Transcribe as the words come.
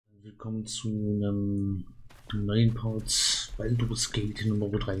Willkommen zu einem neuen Part Baldur's Gate Nummer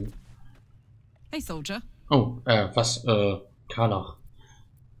 3. Hey, Soldier. Oh, was? Karlach.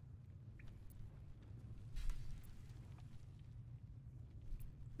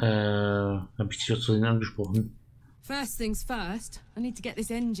 Habe ich dich aus Versehen angesprochen? First things first, I need to get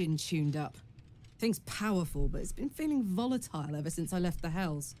this engine tuned up. Thing's powerful, but it's been feeling volatile ever since I left the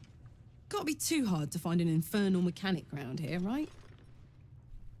Hells. Can't be too hard to find an infernal mechanic round here, right?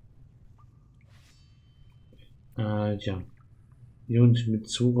 Ja. Ihr und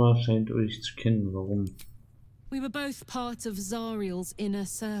Mitsura scheint euch zu kennen. Warum? We were both part of Zariel's inner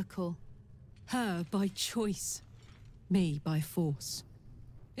circle. Her by choice, me by force.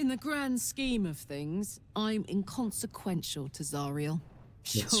 In the grand scheme of things, I'm inconsequential to Zariel.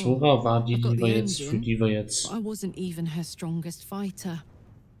 Mitsura war die, I've got die wir the jetzt, für engine, die wir jetzt but I wasn't even her strongest fighter.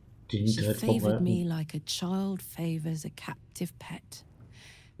 den She Hinterhalt favored me vorbereiten. like a child favors a captive pet.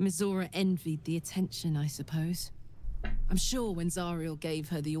 Mizora envied the attention, I suppose. I'm sure when Zariel gave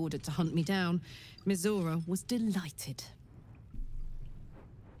her the order to hunt me down, Mizora was delighted.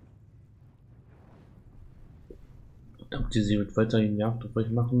 Glaubt ihr, sie wird weiterhin Jagd auf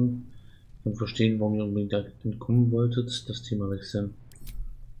euch machen? Und verstehen, warum ihr unbedingt entkommen wolltet? Das Thema wechseln.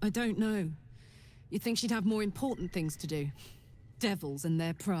 I don't know. You'd think she'd have more important things to do. Devils and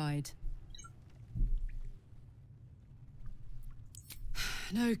their pride.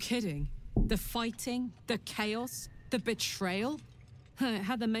 No kidding. The fighting, the chaos, the betrayal. It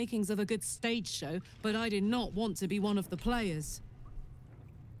had the makings of a good stage show, but I did not want to be one of the players.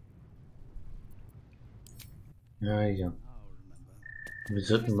 Ja, ja. Wir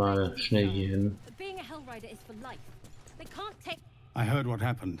sollten mal schnell hier hin. I heard what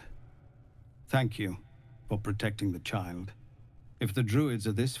happened. Thank you for protecting the child. If the druids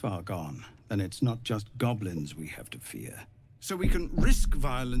are this far gone, then it's not just goblins we have to fear. So we can risk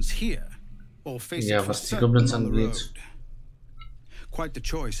violence here, or face it for Was die certain Goblins on the angeht. road. Quite the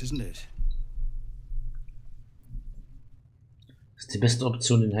choice, isn't it? Ist die beste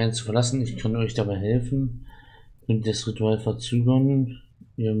Option, den Hain zu verlassen. Ich kann euch dabei helfen. Könnt das Ritual verzögern.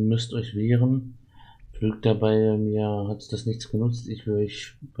 Ihr müsst euch wehren. Glück dabei, mir hat das nichts genutzt. Ich will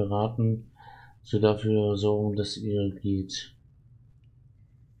euch beraten. So dafür sorgen, dass ihr geht.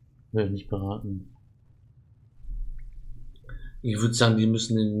 Ich will euch nicht beraten. Ich würde sagen, die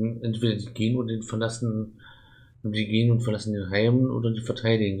müssen entweder die gehen oder den verlassen. Und die gehen und verlassen den Heim oder die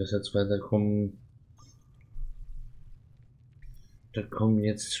verteidigen. Das heißt, weil da kommen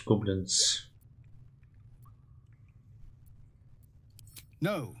jetzt Goblins.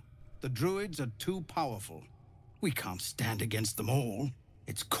 No, the druids are too powerful. We can't stand against them all.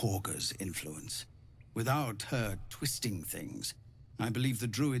 It's Korga's influence. Without her twisting things, I believe the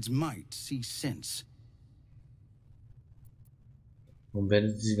druids might see sense. Und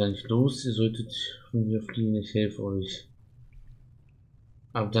werdet sie dann nicht los, ihr solltet von hier fliehen, ich helfe euch.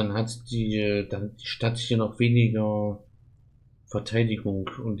 Aber dann hat die Stadt hier noch weniger Verteidigung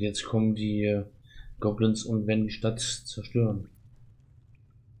und jetzt kommen die Goblins und werden die Stadt zerstören.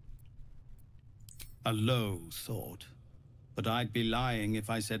 A low thought, but I'd be lying if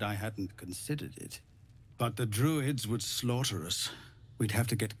I said I hadn't considered it. But the druids would slaughter us. We'd have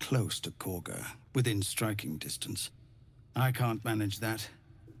to get close to Korga, within striking distance. I can't manage that,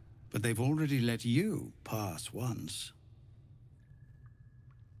 but they've already let you pass once.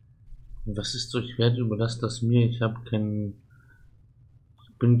 Was ist euch wert, überlasst das mir, ich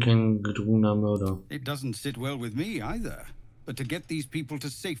bin kein gedrungener Mörder. It doesn't sit well with me either. But to get these people to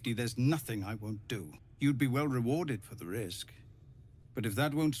safety, there's nothing I won't do. You'd be well rewarded for the risk. But if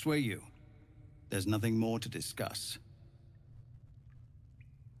that won't sway you, there's nothing more to discuss.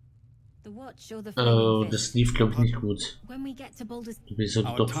 Oh, das lief, glaube ich, nicht gut. Wir sollten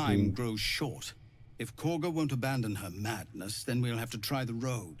Our doch time fliehen. grows short. If Korga won't abandon her madness, then we'll have to try the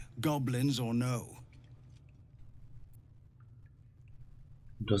road, goblins or no.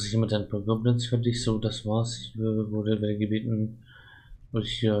 Du hast jemand ein paar Goblins fertig, so das war's. Ich wurde gebeten,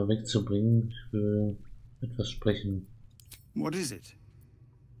 euch hier wegzubringen. Ich will etwas sprechen. What is it?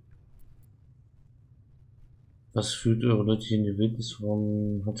 Was führt eure Leute hier in die Wildnis?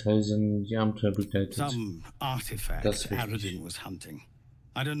 Warum hat Helsen die Abenteuer begleitet? Some artifact That's wichtig. Aradin was hunting.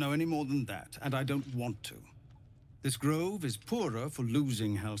 I don't know any more than that, and I don't want to. This grove is poorer for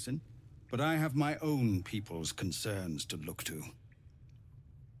losing Halsin, but I have my own people's concerns to look to.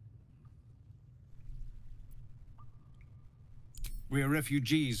 We are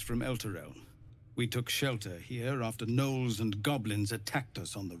refugees from Elturel. We took shelter here after gnolls and goblins attacked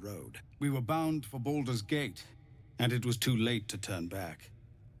us on the road. We were bound for Baldur's Gate, and it was too late to turn back.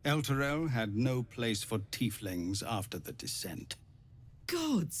 Elturel had no place for tieflings after the descent.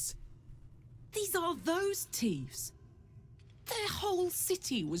 gods! These are those thieves. Their whole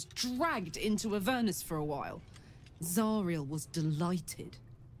city was dragged into Avernus for a while. Zariel was delighted.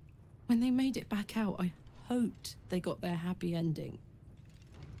 When they made it back out, I hoped they got their happy ending.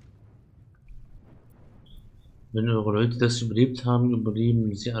 Wenn eure Leute das überlebt haben,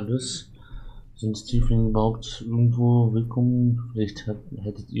 überleben sie alles. Sind die Tieflinge überhaupt irgendwo willkommen? Vielleicht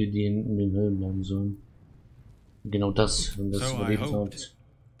hättet ihr denen in den Höhlen bleiben sollen. Genau das, wenn das überlebt habt.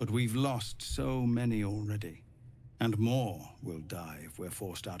 But we've lost so many already. And more will die if we're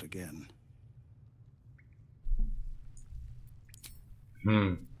forced out again.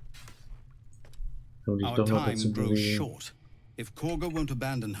 Our time grows short. If Korga won't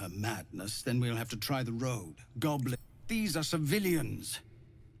abandon her madness, then we'll have to try the road. Goblin. These are civilians.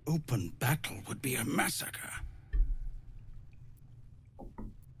 Open battle would be a massacre.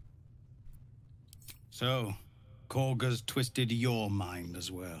 So, Korga's twisted your mind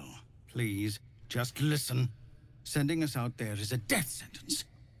as well. Please, just listen. Sending us out there is a death sentence.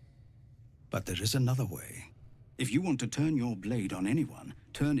 But there is another way. If you want to turn your blade on anyone,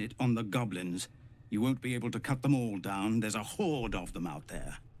 turn it on the goblins. You won't be able to cut them all down. There's a horde of them out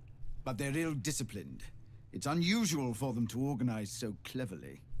there. But they're ill-disciplined. It's unusual for them to organize so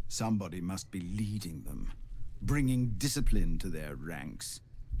cleverly. Somebody must be leading them, bringing discipline to their ranks.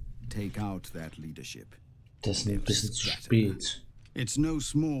 Take out that leadership. Das ist ein bisschen zu spät. It's no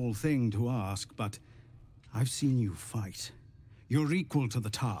small thing to ask, but I've seen you fight. You're equal to the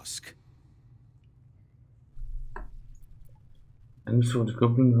task. Anführer der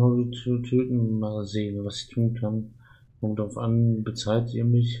Goblin zu töten, mal sehen, was ich tun kann. Kommt darauf an, bezahlt ihr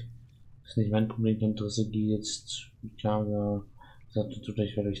mich? Das ist nicht mein Problem, kein Interesse, geh jetzt. Kaga sagte,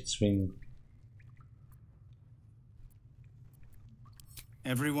 ich werde euch zwingen.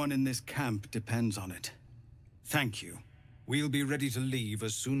 Everyone in this camp depends on it. Thank you. We'll be ready to leave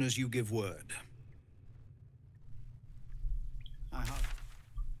as soon as you give word.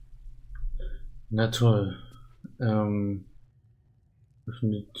 Na toll.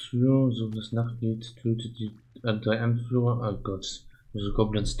 Öffne die Tür, so wie es Nacht geht, tötet die 3 Anführer. Oh Gott, muss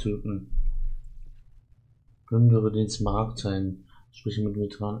Goblins töten. Plündere den Smaragdhain. Spreche mit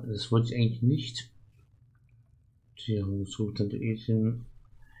Veteranen. Das wollte ich eigentlich nicht. Hier, sucht tentakeligen.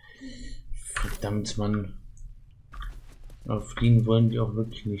 Verdammt, Mann. Aber fliehen wollen die auch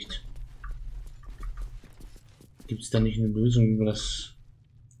wirklich nicht. Gibt es da nicht eine Lösung, wie wir das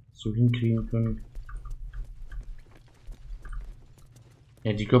so hinkriegen können?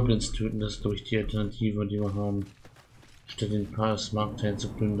 Ja, die Goblins töten, das ist durch die Alternative, die wir haben. Statt den paar Smaragdhain zu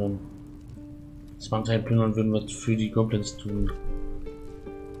plündern. Smaragdhain plündern würden wir für die Goblins tun.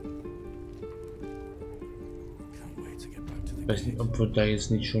 Ich weiß nicht, ob wir da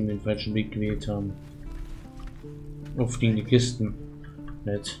jetzt nicht schon den falschen Weg gewählt haben. Auffliegende Kisten.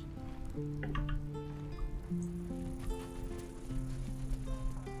 Nett.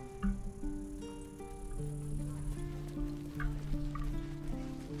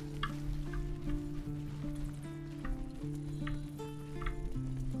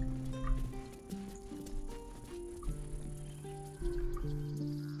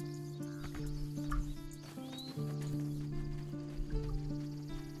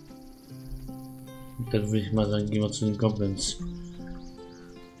 Dann würde ich mal sagen, gehen wir zu den Goblins.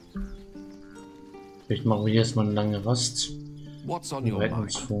 Vielleicht machen wir erstmal eine lange Rast. Wir bereiten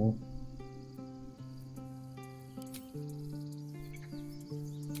uns vor.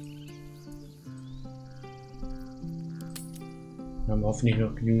 Wir haben hoffentlich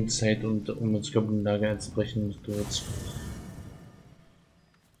noch genügend Zeit, um uns Goblin-Lager einzubrechen und dort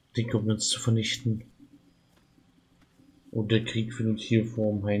die Goblins zu vernichten. Und der Krieg findet hier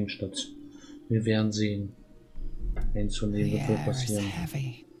vor dem Hain statt. Wir werden sehen. Eins von denen wird wohl passieren.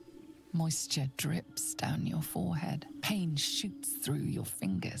 Moisture drips down your forehead. Pain shoots through your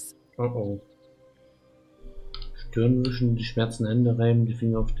fingers. Oh oh. Stirn wischen, die Schmerzen Hände reiben, die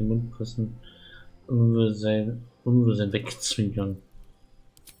Finger auf den Mund pressen. Unwohlsein wegzwinkern.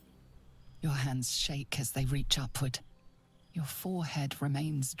 Your hands shake as they reach upward. Your forehead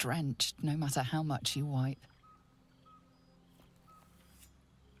remains drenched no matter how much you wipe.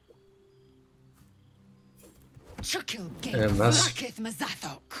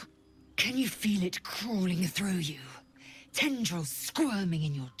 Can you feel it crawling through you? Tendrils squirming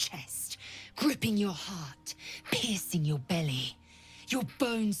in your chest, gripping your heart, piercing your belly. Your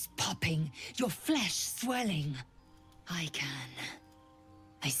bones popping, your flesh swelling. I can.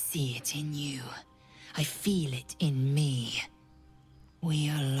 I see it in you. I feel it in me. We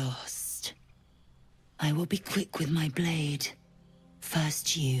are lost. I will be quick with my blade.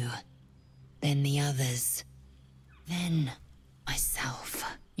 First you, then the others. Then myself.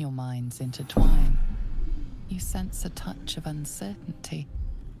 Your minds intertwine. You sense a touch of uncertainty,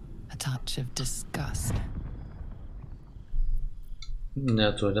 a touch of disgust.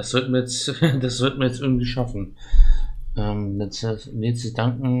 Ja, toll, das sollten wir jetzt, das sollten wir jetzt irgendwie schaffen. Nächstes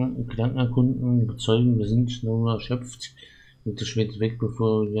Gedanken erkunden, überzeugen, wir sind nur erschöpft. Und das schwert weg,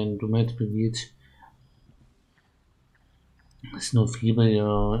 bevor ihr in Dummheit begeht. Es ist nur Fieber,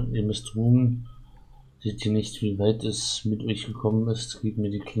 ihr müsst ruhen. Seht ihr nicht, wie weit es mit euch gekommen ist? Gebt mir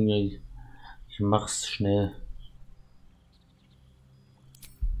die Klinge, ich mach's schnell.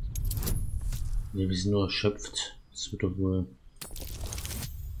 Ja, wir sind nur erschöpft. Das wird doch wohl.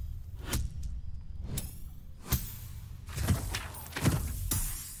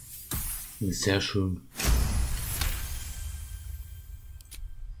 Sehr schön.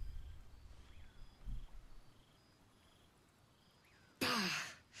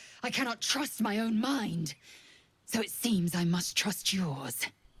 I cannot trust my own mind. So it seems I must trust yours.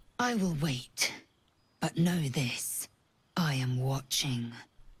 I will wait. But know this. I am watching.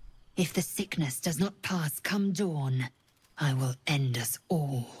 If the sickness does not pass come dawn, I will end us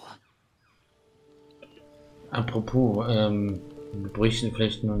all. Apropos, wir bräuchten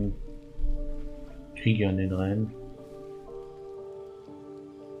vielleicht noch einen Krieger an den Reihen.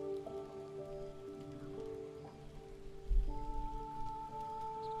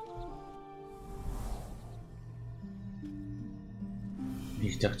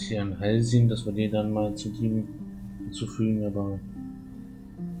 Ich dachte hier an Halsin, dass wir den dann mal zu Team hinzufügen, aber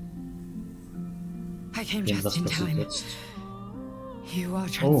I came was just in passiert time. jetzt? You are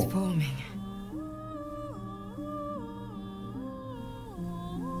transforming.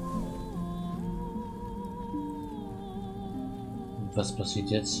 Was passiert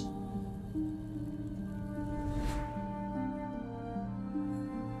jetzt?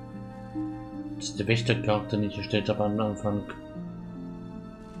 Das ist der Wächtercharakter, den ich erstellt habe am Anfang.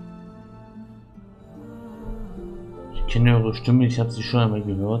 Ich kenne eure Stimme, ich habe sie schon einmal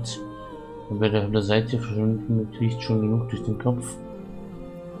gehört. Und wer da seid ihr verschwunden, kriegt schon genug durch den Kopf.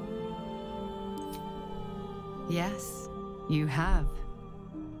 Yes, you have.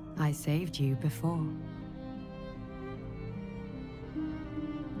 I saved you before.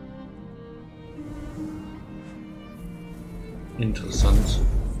 Interessant.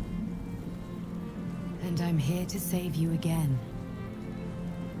 And I'm here to save you again.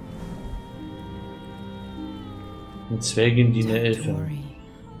 Eine Zwergin, die eine Don't Elfe worry.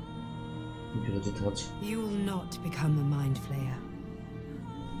 gerettet hat. You will not become a mind flayer.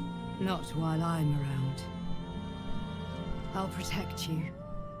 Not while I'm around. I'll protect you.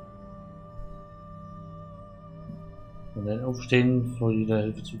 Und dann aufstehen, vor jeder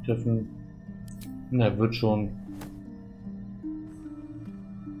Hilfe zu treffen. Na, wird schon.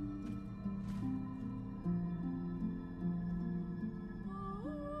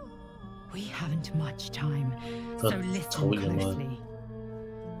 We haven't much time, so listen closely.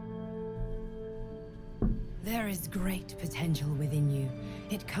 There is great potential within you.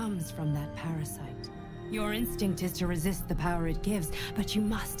 It comes from that parasite. Your instinct is to resist the power it gives, but you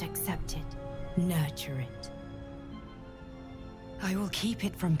must accept it, nurture it. I will keep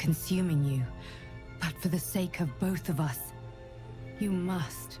it from consuming you, but for the sake of both of us, you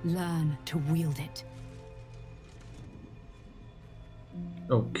must learn to wield it.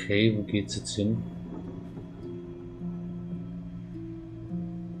 Okay, wo geht's jetzt hin?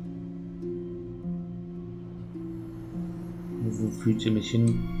 Wo führt ihr mich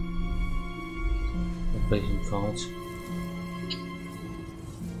hin? Auf welchem Pfad?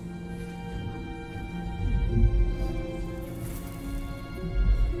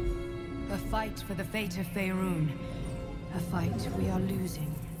 A fight for the fate of Faerûn. A fight we are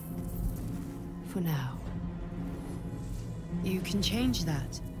losing. For now. You can change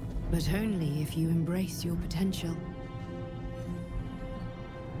that, but only if you embrace your potential.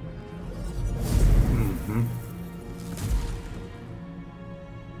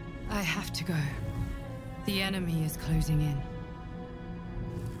 I have to go. The enemy is closing in.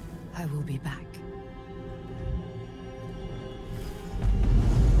 I will be back.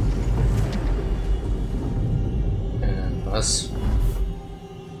 Was?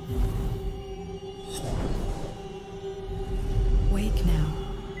 Wake now.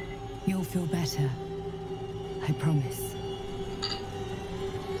 You'll feel better. I promise.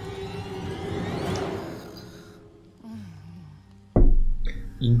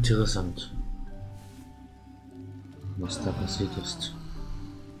 Interessant, was da passiert ist.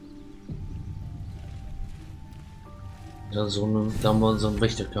 Da haben wir unseren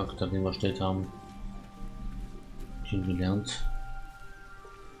Wächtercharakter, den wir erstellt haben, gelernt.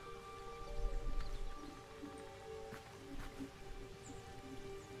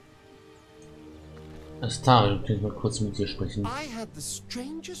 Astarion, kann ich mal kurz mit dir sprechen? I had the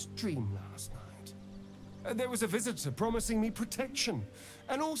strangest dream last night. There was a visitor promising me protection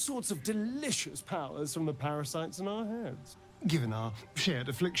and all sorts of delicious powers from the parasites in our heads. Given our shared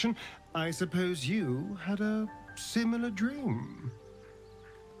affliction, I suppose you had a similar dream.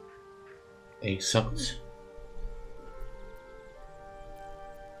 Exakt.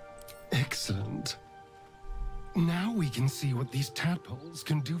 Excellent. Now we can see what these tadpoles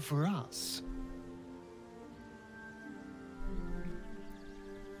can do for us.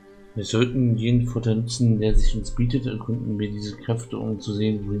 Wir sollten jeden Vorteil nutzen, der sich uns bietet, erkunden wir diese Kräfte, um zu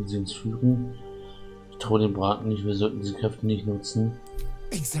sehen, wohin sie uns führen. Ich traue dem Braten nicht, wir sollten diese Kräfte nicht nutzen.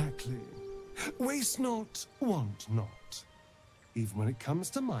 Exactly. Waste not, want not. Even when it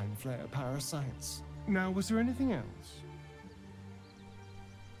comes to mind flayer parasites. Now, was there anything else?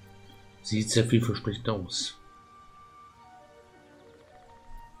 Sieht sehr vielversprechend aus.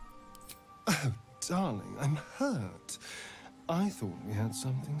 Oh, darling, I'm hurt. I thought we had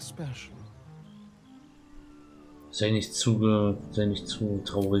something special. Sei nicht zu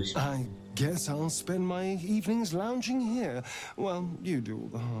traurig. I guess I'll spend my evenings lounging here while you do all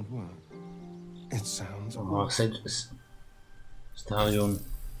the hard work. It sounds Ach, seit Astarion.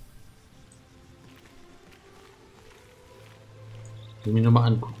 Ich will mir nur mal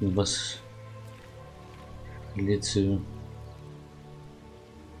angucken, was die letzte.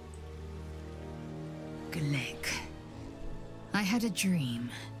 Glick. I had a dream,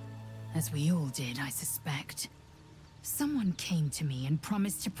 as we all did, I suspect. Someone came to me and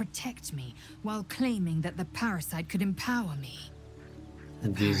promised to protect me while claiming that the parasite could empower me.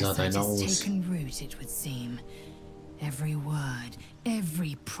 The Wie sah parasite deine has aus? taken root, it would seem. Every word,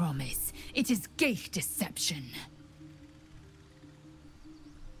 every promise, it is gate deception.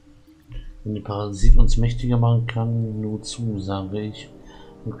 Wenn der Parasit uns mächtiger machen kann, nur zu, sage ich.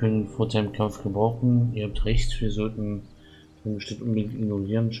 Wir können den Vorteil im Kampf gebrauchen. Ihr habt recht, wir sollten den bestimmt unbedingt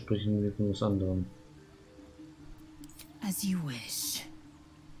ignorieren, sprechen wir von was anderem. As you wish.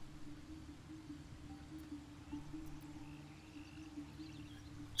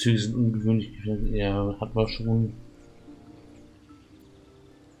 Züge sind ungewöhnlich gefährdet. Ja, hat man schon.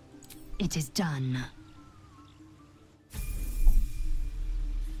 It is done.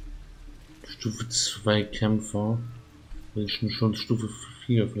 Stufe 2 Kämpfer. Das ist schon Stufe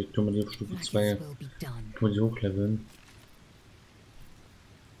 4. Vielleicht können wir die auf Stufe 2 hochleveln.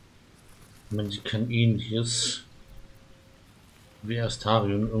 Ich meine, sie kann ähnliches wie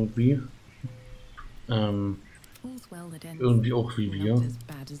Astarion irgendwie. Irgendwie auch wie wir.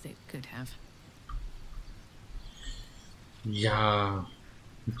 Ja,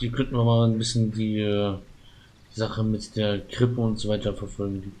 die könnten wir mal ein bisschen die Sache mit der Krippe und so weiter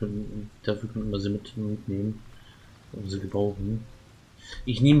verfolgen. Dafür könnten wir sie mitnehmen, um sie gebrauchen.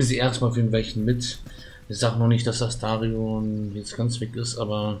 Ich nehme sie erstmal für ein Weilchen mit. Ich sage noch nicht, dass Astarion jetzt ganz weg ist,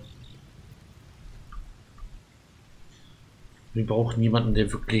 aber wir brauchen jemanden,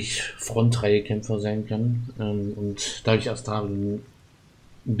 der wirklich Frontreihe-Kämpfer sein kann. Und da ich Astarion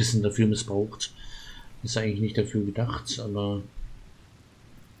ein bisschen dafür missbraucht, ist er eigentlich nicht dafür gedacht, aber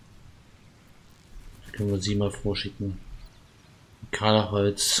können wir sie mal vorschicken. Karl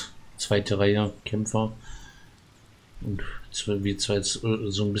als zweite Reihe Kämpfer und wir zwei als,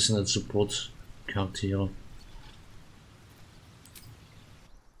 so ein bisschen als Support-Charaktere.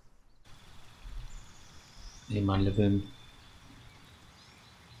 Mal leveln.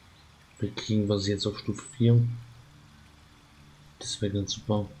 Wir kriegen wir sie jetzt auf Stufe 4. Das wäre ganz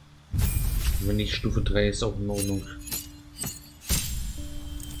super. Wenn nicht, Stufe 3 ist auch in Ordnung.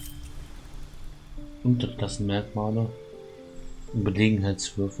 Unterklassenmerkmale.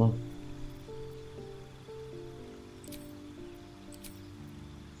 Überlegenheitswürfe.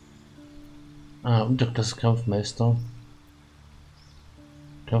 Unterklasse Kampfmeister.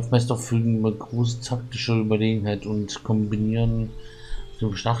 Kampfmeister fügen über große taktische Überlegenheit und kombinieren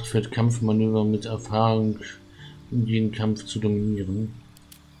dem Schlachtfeld Kampfmanöver mit Erfahrung, um jeden Kampf zu dominieren.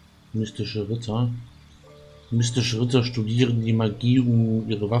 Mystische Ritter. Mystische Ritter studieren die Magie, um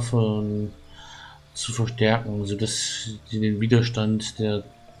ihre Waffen zu verstärken, sodass sie den Widerstand der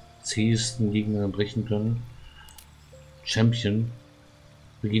zähesten Gegner brechen können. Champion.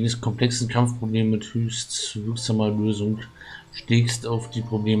 Beginn des komplexen Kampfproblems mit höchst wirksamer Lösung. Schlägst auf die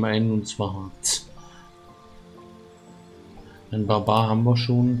Probleme ein und zwar hart. Ein Barbar haben wir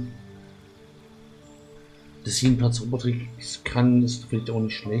schon. Das hier ein paar Zaubertricks kann, ist vielleicht auch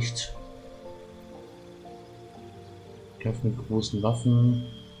nicht schlecht. Kampf mit großen Waffen.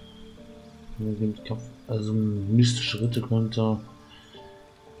 Also mystische Ritter könnte.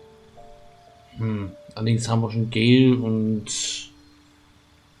 Allerdings haben wir schon Gale und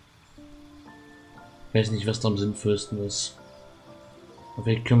Ich weiß nicht, was da am sinnvollsten ist. Aber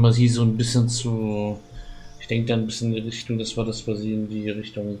vielleicht können wir sie so ein bisschen zu... Ich denke da ein bisschen in die Richtung, das war das, was sie in die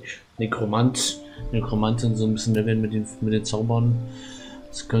Richtung Nekromantin so ein bisschen leveln mit den Zaubern.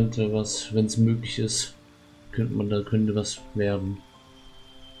 Das könnte was, wenn es möglich ist, könnte was werden.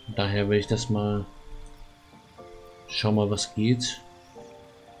 Daher werde ich das mal... Schau mal, was geht.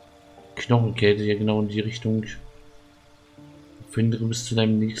 Knochenkälte, ja genau in die Richtung. Finde bis zu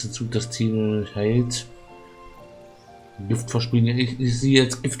deinem nächsten Zug das Ziel heilt. Gift versprühen, ich sehe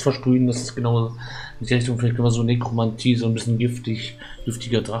jetzt Gift versprühen, das ist genau in die Richtung. Vielleicht können wir so Nekromantie, so ein bisschen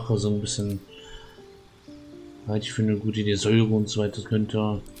giftiger Drache, so ein bisschen. Halte ich für eine gute Idee. Säure und so weiter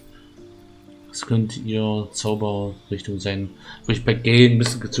das könnte ihr Zauberrichtung sein. Wo ich bei Gale ein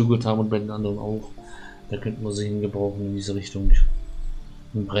bisschen gezögert habe und bei den anderen auch. Da könnten wir sie hingebrauchen in diese Richtung.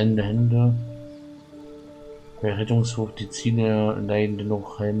 Und brennende Hände. Bei Rettungswurf die Ziele leiden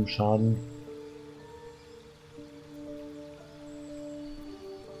dennoch halben Schaden.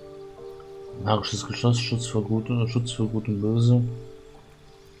 Magisches Geschoss, Schutz für Gut und Böse.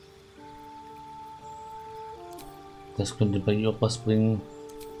 Das könnte bei ihr auch was bringen.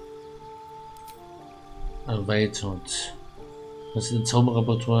 Erweitert. Das ist ein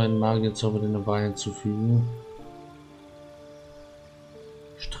Zauberrepertoire, ein Magierzauber deiner Wahl hinzufügen.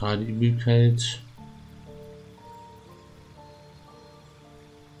 Strahl Übelkeit.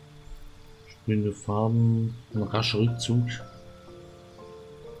 Sprühende Farben. Ein rascher Rückzug.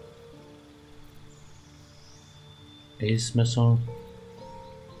 Ace-Messer.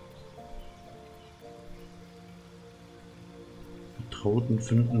 Vertrauten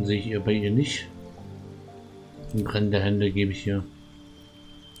finden sehe ich ihr bei ihr nicht. Und brennende Hände gebe ich hier.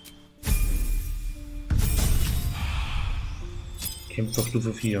 Kämpfer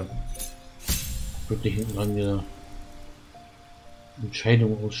Stufe 4. Wirklich hinten an der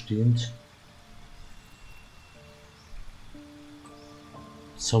Entscheidung ausstehend.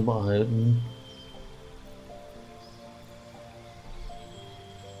 Zauber erhalten.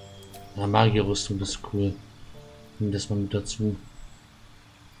 Ja, Magierrüstung, das ist cool. Nimm das mal mit dazu.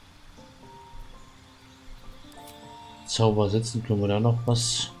 Zauber setzen, können wir da noch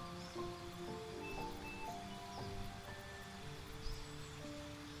was?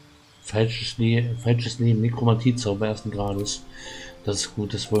 Falsches Leben, Nekromantie-Zauber ersten Grades. Das ist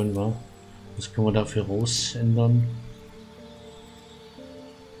gut, das wollen wir. Was können wir dafür raus ändern?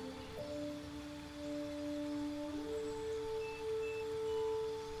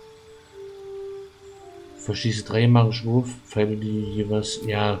 Verschieße 3 magische Wurf, Pfeile die jeweils,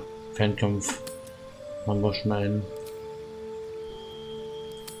 ja, Fernkampf. Haben wir schon einen.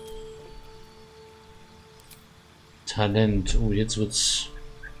 Talent, oh, jetzt wird's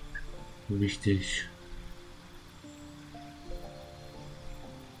wichtig.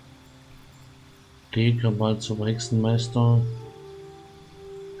 Gegner mal zum Hexenmeister.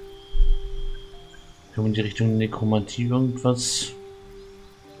 Können wir in die Richtung Nekromantie irgendwas?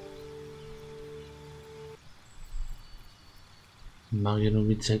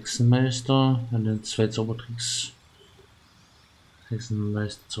 Marianovic Hexenmeister, dann 2 Zaubertricks.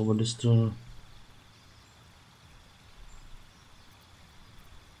 Hexenmeister Zauberliste.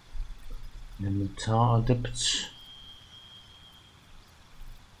 Elementaраdept.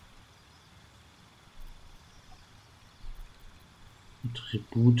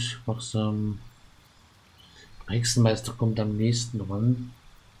 Attribut, wachsam. Hexenmeister kommt am nächsten ran.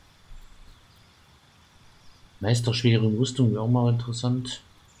 Meister schwere Rüstung wäre auch mal interessant.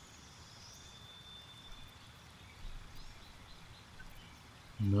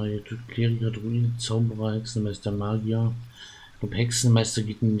 Neue Kleriker, Druiden, Zauberer, Hexenmeister, Magier. Ich glaube, Hexenmeister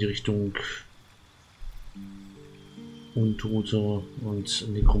geht in die Richtung Untote und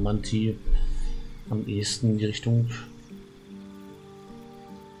Nekromantie am ehesten in die Richtung.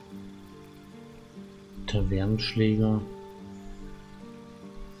 Tavernenschläger.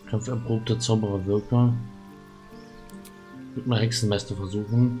 Kampferprobter Zauberer Wirker. Wird mal Hexenmeister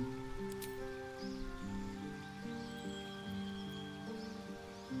versuchen.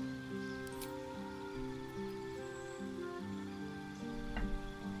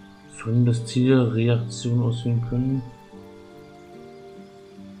 Für das Ziel Reaktion ausführen können.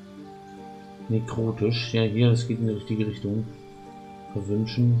 Nekrotisch. Ja, hier, das geht in die richtige Richtung.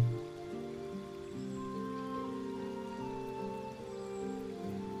 Verwünschen.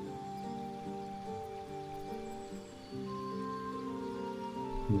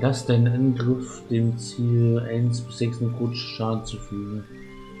 Lass deinen Angriff dem Ziel 1 bis 6 nekrotischen Schaden zufügen.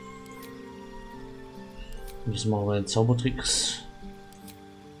 Jetzt machen wir einen Zaubertricks.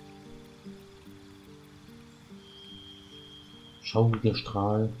 Schauriger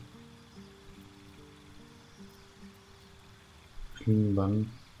Strahl.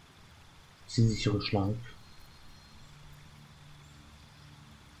 Klingenbann. Zielsichere Schlag.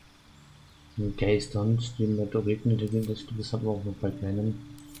 Mit Geistern, die mit Objekten integriert, das haben wir auch noch bei keinem.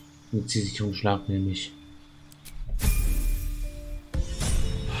 Mit zielsicheren Schlag nämlich.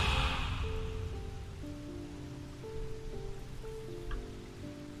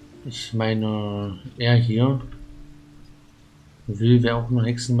 Ich meine, er hier wäre auch nur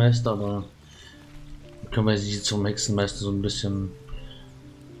Hexenmeister, aber können wir sich zum Hexenmeister so ein bisschen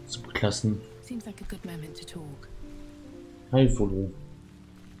zu beklassen. Hi Folo.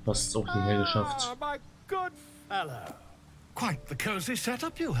 Hast es auch hierher geschafft. My good fellow. Quite the cozy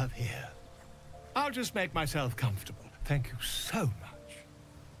setup you have here. I'll just make myself comfortable. Thank you so much.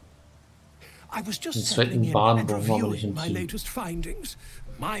 I was just settling in and reviewing my latest findings.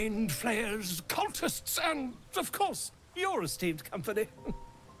 Mind flayers, cultists, and, of course, your esteemed company.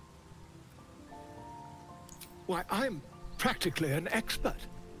 Why, I'm practically an expert.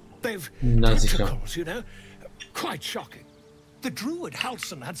 They've tentacles, you know? Quite shocking. The druid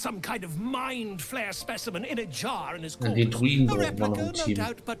Halson had some kind of mind flayer specimen in a jar in his quarters. A replica, no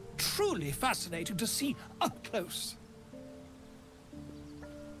doubt, but truly fascinating to see up close.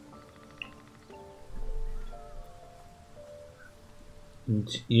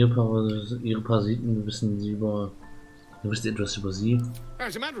 Und ihre Parasiten wissen Sie über... Wisst ihr etwas über sie?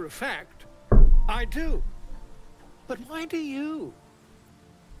 As a matter of fact, I do. But why do you?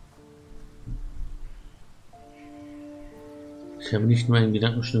 Ich habe nicht nur einen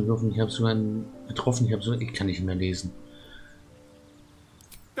Gedankenschinder getroffen, ich habe sogar einen getroffen, ich kann nicht mehr lesen.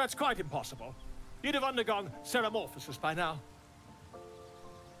 That's quite impossible. You'd have undergone ceramorphosis by now.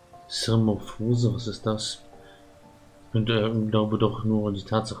 Ceramorphose, was ist das? Könnte, glaube doch nur die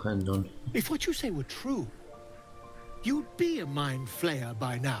Tatsache ändern. If what you say were true, you'd be a mind flayer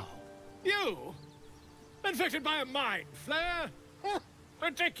by now. You? Infected by a mind flayer?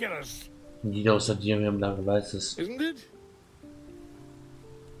 Ridiculous. Jeder außer dir im Lager weiß es. Isn't it?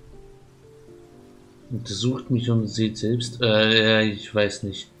 Untersucht mich und seht selbst. Ich weiß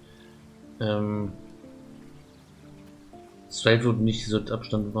nicht. Zweifel und nicht so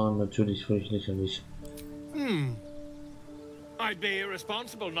Abstand waren natürlich völlig lächerlich. I'd be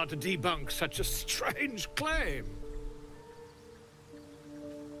irresponsible not to debunk such a strange claim.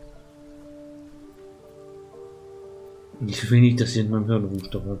 Ich will nicht, dass ihr in meinem Hirn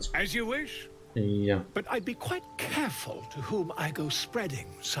rumstochert. As you wish. Ja. But I'd be quite careful to whom I go spreading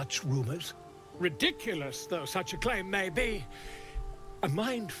such rumors. Ridiculous though such a claim may be, a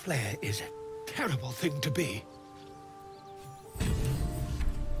mind flayer is a terrible thing to be.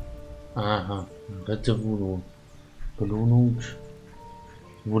 Aha, Rette Voodoo. Belohnung.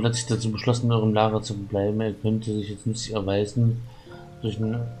 Wohl hat sich dazu beschlossen, in eurem Lager zu bleiben. Er könnte sich jetzt nicht erweisen, durch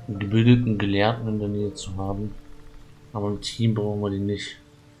einen gebildeten Gelehrten in der Nähe zu haben. Aber im Team brauchen wir den nicht.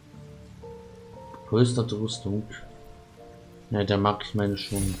 Polsterte Rüstung. Ja, da mag ich meine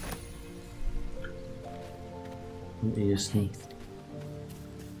schon am ehesten.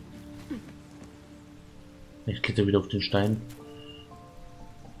 Ich kletter wieder auf den Stein.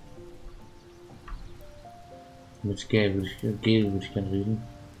 Mit Gale würde ich gerne reden.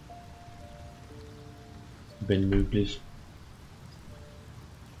 Wenn möglich.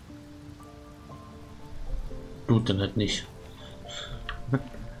 Gut, dann halt nicht.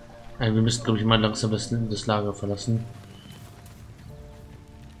 Wir müssen, glaube ich, mal langsam das Lager verlassen.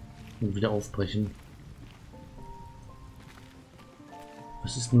 Und wieder aufbrechen.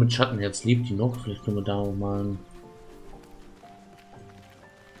 Was ist denn mit Schattenherz? Lebt die noch? Vielleicht können wir da auch mal ein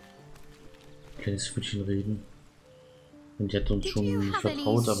kleines Fütchen reden. Und die hat uns schon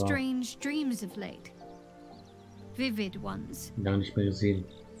vertraut, aber lange nicht mehr gesehen.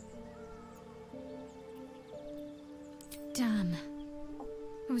 Damn.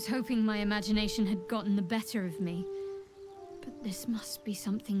 I was hoping my imagination had gotten the better of me. But this must be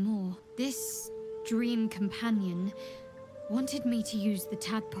something more. This dream companion wanted me to use the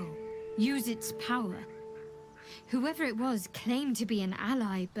tadpole, use its power. Whoever it was claimed to be an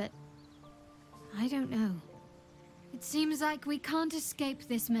ally, but I don't know. It seems like we can't escape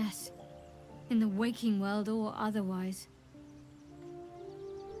this mess, in the waking world or otherwise.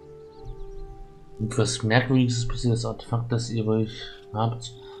 Und was Merkwürdiges ist passiert, das Artefakt, das ihr bei euch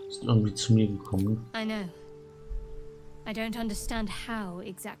habt, ist irgendwie zu mir gekommen. I know. I don't understand how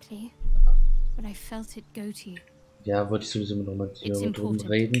exactly, but I felt it go to you. Ja, wollte ich sowieso noch mal mit dir drüber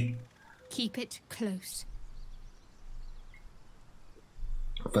reden. Keep it close.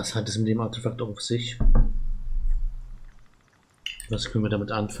 Was hat es mit dem Artefakt auf sich? Was können wir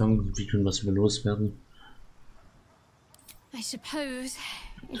damit anfangen? Wie können wir es wieder loswerden? I suppose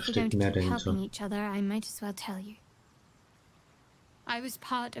if we're going to keep helping each other, I might as well tell you. I was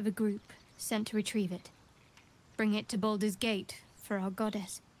part of a group sent to retrieve it. Bring it to Baldur's Gate for our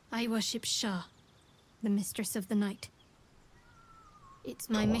goddess. I worship Shah, the mistress of the night. It's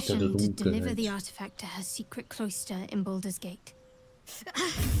my mission to deliver the artifact to her secret cloister in Baldur's Gate.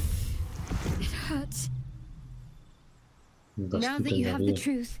 It hurts. Now that you have the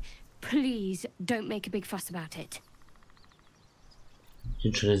truth, please don't make a big fuss about it. Ich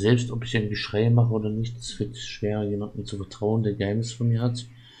entscheide selbst, ob ich ein Geschrei mache oder nicht. Es wird schwer, jemandem zu vertrauen, der Geheimnis von mir hat.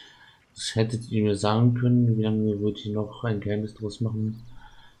 Das hättet ihr mir sagen können. Wie lange wollt ihr noch ein Geheimnis draus machen?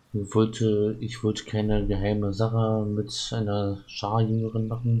 Ich wollte keine geheime Sache mit einer Scharjüngerin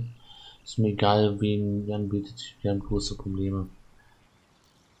machen. Ist mir egal, wen ihr anbietet. Wir haben große Probleme.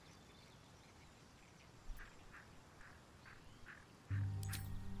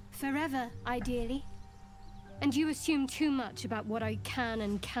 Forever, ideally. And you assume too much about what I can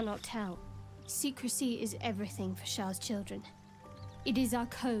and cannot tell. Secrecy is everything for Shah's children. It is our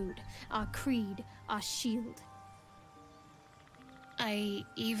code, our creed, our shield. I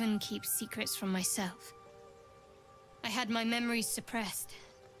even keep secrets from myself. I had my memories suppressed,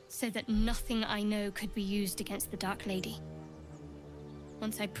 so that nothing I know could be used against the Dark Lady.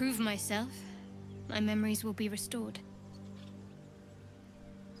 Once I prove myself, my memories will be restored.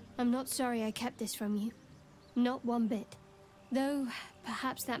 I'm not sorry I kept this from you. Not one bit. Though,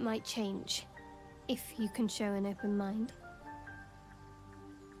 perhaps that might change, if you can show an open mind.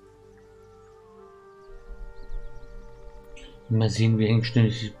 Mal sehen, wie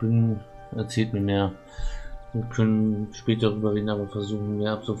engständig ich bin. Erzählt mir mehr. Wir können später darüber reden, aber versuchen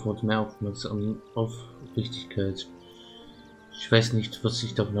wir ab sofort mehr Aufrichtigkeit. Ich weiß nicht, was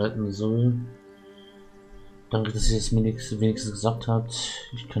ich davon halten soll. Danke, dass ihr es mir wenigstens gesagt habt.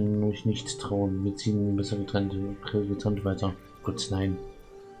 Ich kann euch nicht trauen. Wir ziehen besser getrennt weiter. Gott, nein.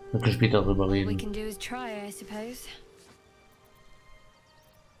 Wir können später darüber reden.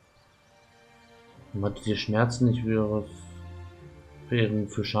 Hattet ihr Schmerzen? Ich will eure Verehrung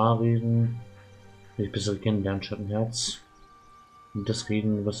für Schar reden. Will ich besser kennenlernen, Schattenherz. Und das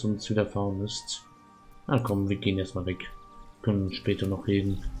reden, was uns widerfahren ist. Na komm, wir gehen erstmal weg. Wir können später noch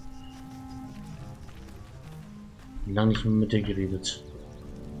reden. Lange nicht mehr mit dir geredet.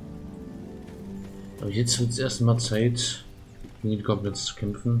 Aber jetzt wird es erstmal Zeit, gegen die Goblins zu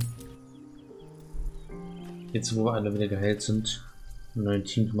kämpfen. Jetzt, wo wir alle wieder geheilt sind, einen neuen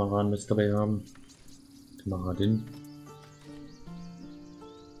Teamkameraden mit dabei haben. Kameradin.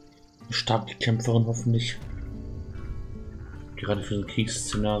 Eine starke Kämpferin hoffentlich. Gerade für ein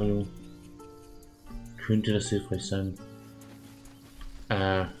Kriegsszenario könnte das hilfreich sein.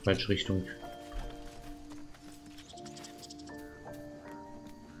 Falsche Richtung.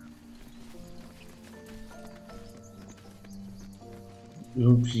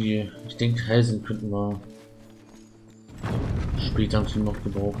 Irgendwie, ich denke, Heilsen könnten wir später am Team noch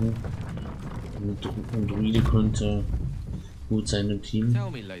gebrauchen. Ein Druide könnte gut sein im Team.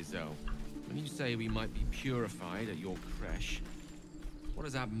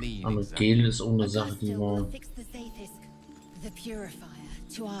 Aber Gel ist auch eine Sache, die wir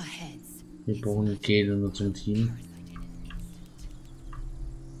brauchen Gel in unserem Team.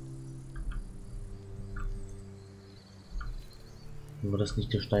 War das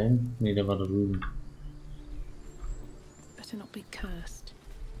nicht der Stein? Ne, der war da drüben. Better not be cursed.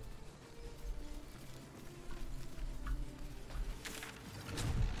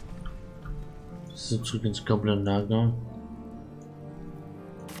 So, zurück ins Goblin-Lager.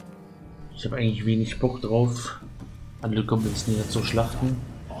 Ich habe eigentlich wenig Bock drauf, alle Goblins näher zu schlachten.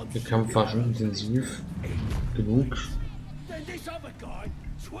 Der Kampf war schon intensiv genug.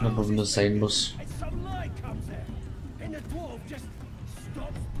 Aber wenn das sein muss.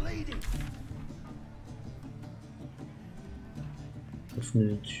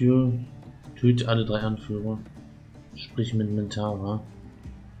 Öffne die Tür, töte alle 3 Anführer, sprich mit Mentara.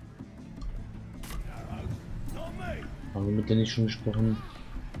 Haben wir mit der nicht schon gesprochen?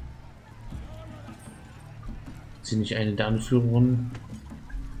 Sie nicht eine der Anführerinnen?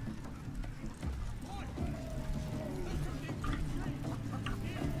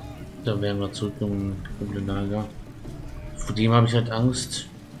 Da wären wir zurück im Lager. Vor dem habe ich halt Angst.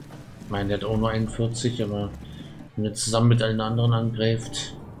 Ich meine, der hat auch nur 41, aber wenn er zusammen mit allen anderen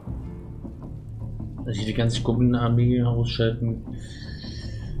angreift, dass ich die ganze Goblin-Armee ausschalten.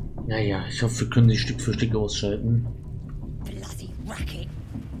 Naja, ich hoffe, wir können sie Stück für Stück ausschalten.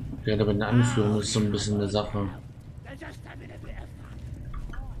 Gerade bei der Anführung ist so ein bisschen eine Sache.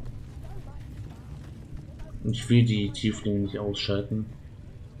 Ich will die Tieflinge nicht ausschalten.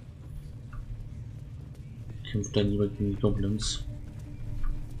 Kämpft dann lieber gegen die Goblins.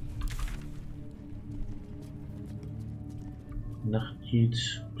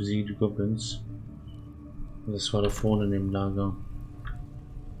 Nachtgeht, besiege die Goblins. Das war da vorne in dem Lager.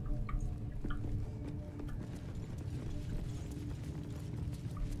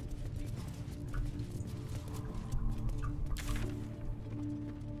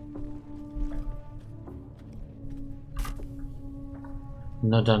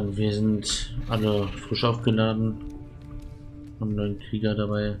 Na dann, wir sind alle frisch aufgeladen. Haben einen neuen Krieger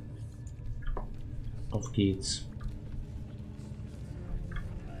dabei. Auf geht's.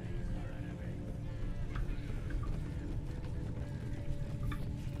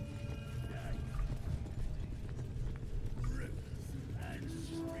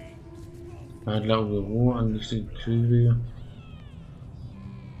 Adler Büro, angelegte Kriege.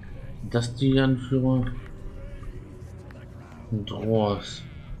 Das die Anführer. Und Rohrs.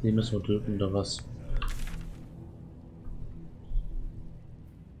 Die müssen wir töten, oder was?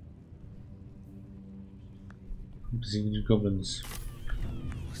 Besiegen die Goblins.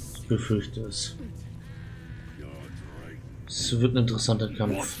 Ich befürchte es. Es wird ein interessanter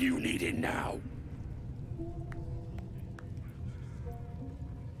Kampf.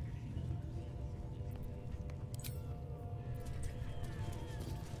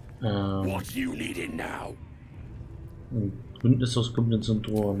 Ein Bündnis aus Goblins und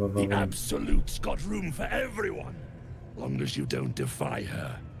Droh, aber warum? The Absolute's got room for everyone, long as you don't defy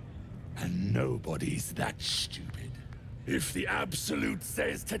her. And nobody's that stupid. If the Absolute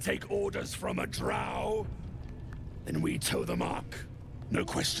says to take orders from a drow, then we toe the mark. No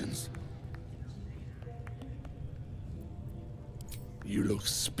questions. You look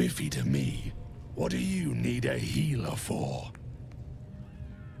spiffy to me. What do you need a healer for?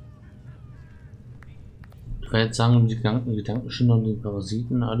 Ich kann jetzt sagen, die Gedankenschinder und die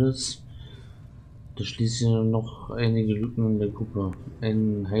Parasiten, alles. Da schließe ich noch einige Lücken in der Gruppe.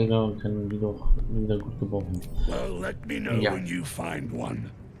 Ein Heiler kann wieder gut gebrauchen. Well, let me know when you find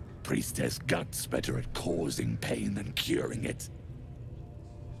one. Priestess Guts better at causing pain than curing it.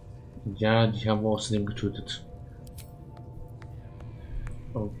 Ja, die haben wir außerdem getötet.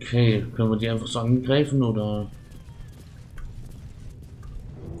 Okay, können wir die einfach so angreifen oder?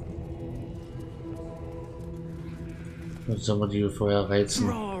 Sollen wir die vorher reizen?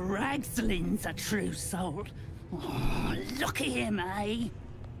 Ragsling's a true soul. Oh, look at him, eh?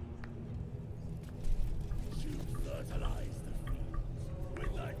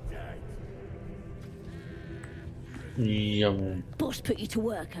 Jawohl. Boss put you to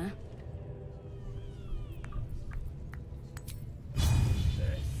work, huh?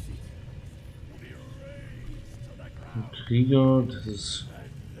 Ein Krieger, das ist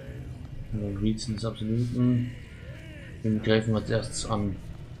Novizen des Absoluten. Den greifen wir als erstes an.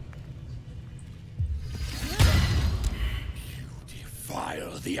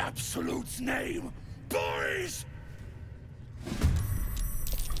 Defile the Absolute's name, boys!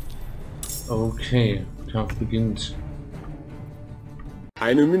 Okay, Kampf beginnt.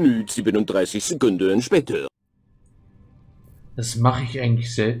 1 Minute 37 Sekunden später. Das mache ich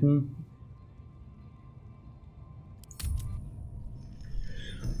eigentlich selten.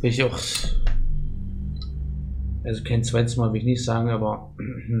 Ich auch. Also kein zweites Mal will ich nicht sagen, aber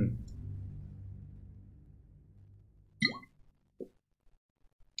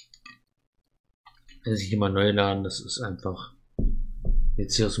sich immer neu laden, das ist einfach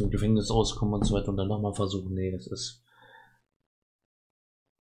jetzt hier aus dem Gefängnis rauskommen und so weiter und dann nochmal versuchen. Nee, das ist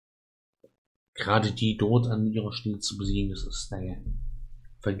gerade die dort an ihrer Stelle zu besiegen, das ist, naja,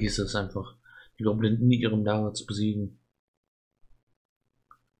 vergiss es einfach. Die Goblin in ihrem Lager zu besiegen.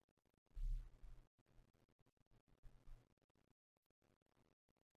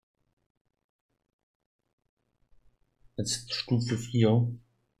 Jetzt Stufe 4.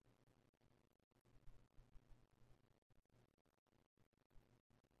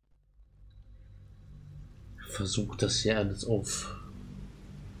 Versucht das hier alles auf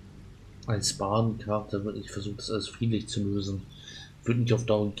als Badenkarte, ich versuche das alles friedlich zu lösen. Würde nicht auf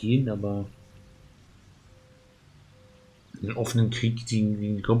Dauer gehen, aber einen offenen Krieg gegen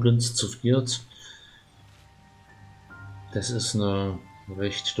die Goblins zu viert, das ist eine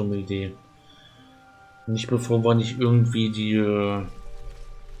recht dumme Idee. Nicht bevor wir nicht irgendwie die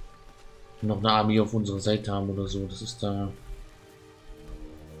noch eine Armee auf unserer Seite haben oder so. Das ist da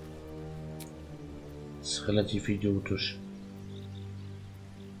relativ idiotisch.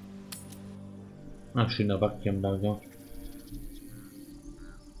 Ach, schöner Bug hier im Lager.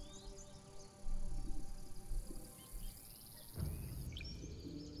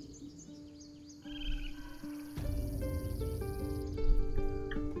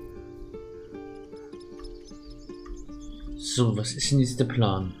 So, was ist denn jetzt der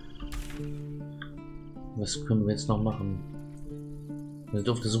Plan? Was können wir jetzt noch machen? Wir sind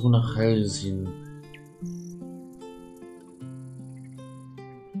auf der Suche nach Helfen.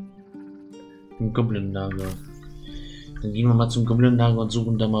 Im Goblin-Lager. Dann gehen wir mal zum Goblin-Lager und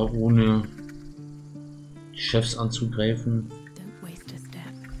suchen da mal, ohne die Chefs anzugreifen.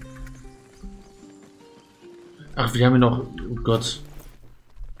 Ach, wir haben ja noch... Oh Gott.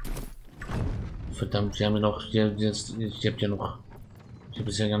 Verdammt, wir haben ja noch... Ich habe ja noch... Ich habe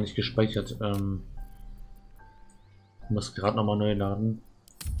es ja gar nicht gespeichert. Ich muss gerade nochmal neu laden.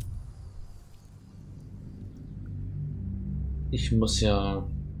 Ich muss ja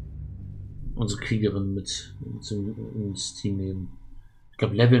unsere Kriegerin mit ins Team nehmen. Ich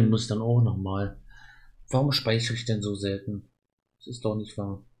glaube, leveln muss dann auch nochmal. Warum speichere ich denn so selten? Das ist doch nicht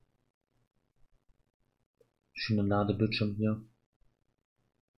wahr. Schöner Ladebildschirm hier.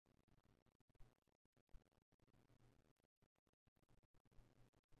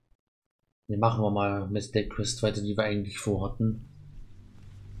 Wir machen mal mit der Quest weiter, die wir eigentlich vorhatten.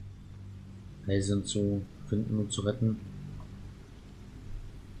 Helfen zu finden und zu retten.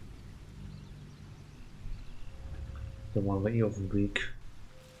 Da waren wir eh auf dem Weg.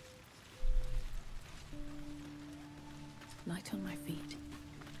 Light on my feet.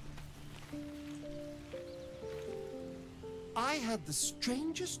 I had the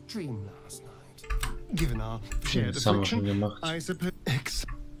strangest dream last night. Given our shared Das haben wir schon affliction, gemacht. I suppose.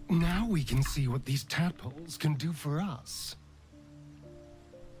 Now we can see what these tadpoles can do for us.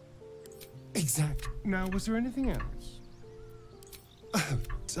 Exact. Now, was there anything else? Oh,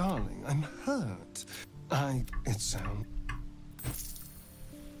 darling, I'm hurt. It sounds...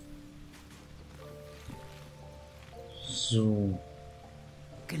 So.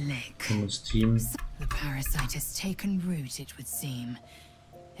 Glick. Das Team. The parasite has taken root, it would seem.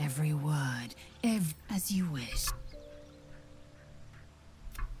 Every word, as you wish.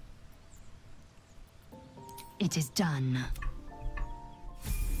 It is done.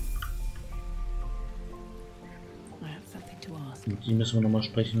 I have something to ask. Mit ihm müssen wir nochmal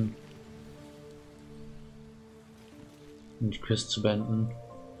sprechen. Um die Quest zu beenden.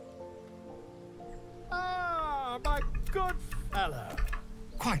 Ah, my good fellow.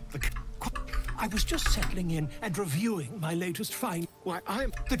 Quite the... I was just settling in and reviewing my latest find. Why,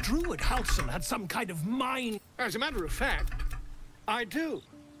 the druid Halson had some kind of mind. As a matter of fact, I do.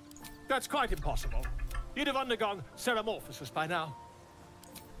 That's quite impossible. You'd have undergone ceramorphosis by now.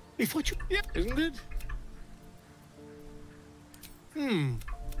 If what you... Yeah, isn't it?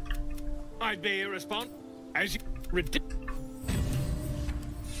 I'd be irresponsible. As you...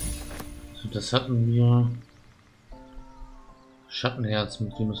 So, das hatten wir. Schattenherz,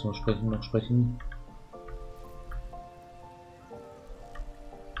 mit dem müssen wir noch sprechen.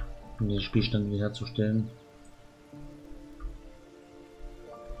 Um den Spielstand wiederherzustellen.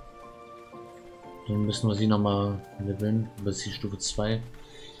 Dann müssen wir sie nochmal leveln, bis die Stufe 2.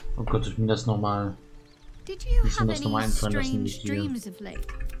 Oh Gott, ich mir das nochmal. Ich mir das nochmal einfallen lassen, wie ich die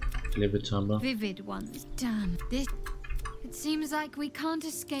gelevelt habe. Vivid ones. Damn. This. It seems like we can't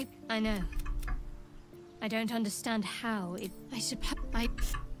escape. I know. I don't understand how it. I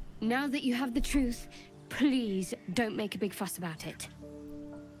suppose. Now that you have the truth, please don't make a big fuss about it.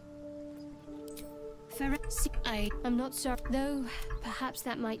 I'm not sorry, though. Perhaps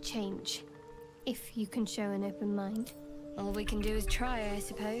that might change. If you can show an open mind. All we can do is try, I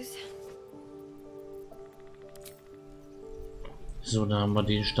suppose. So, da haben wir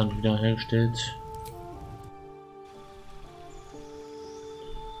den Stand wieder hergestellt.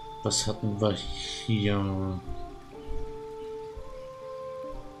 Was hatten wir hier?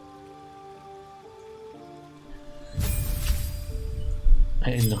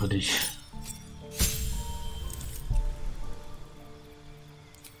 Erinnere dich.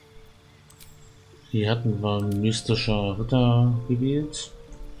 Hier hatten wir mystischer Ritter gewählt.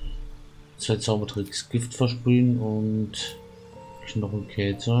 2 Zaubertricks, Gift versprühen und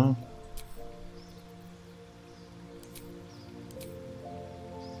Knochenkälte.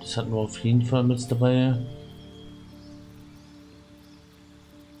 Das hatten wir auf jeden Fall mit dabei.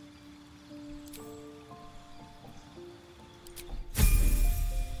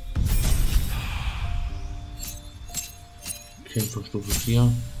 Kämpfer Stufe 4.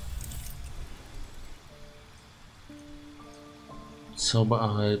 Zauber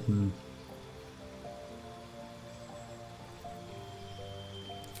erhalten.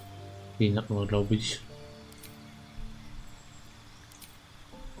 Den hatten wir, glaube ich.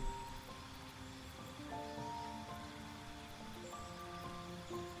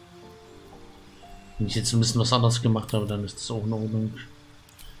 Wenn ich jetzt ein bisschen was anderes gemacht habe, dann ist das auch in Ordnung.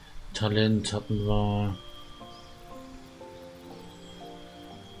 Talent hatten wir.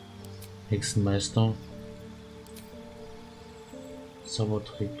 Hexenmeister.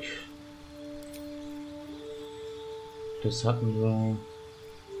 Zaubertrick. Das hatten wir.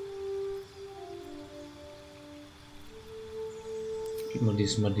 Gib mal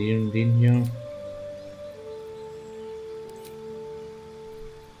diesmal den hier.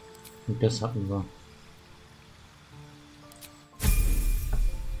 Und das hatten wir.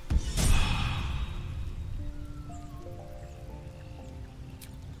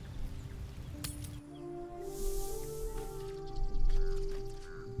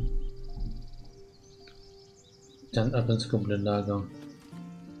 Dann ab ins komplette Lager.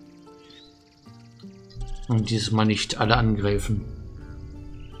 Und dieses Mal nicht alle angreifen.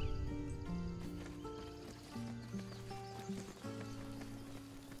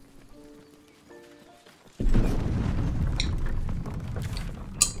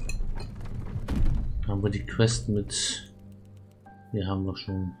 Haben wir die Quest mit... Hier haben wir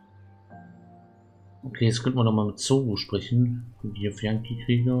schon. Okay, jetzt könnten wir noch mal mit Zoro sprechen. Die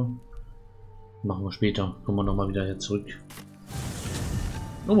Fianki-Krieger. Machen wir später. Kommen wir noch mal wieder hier zurück.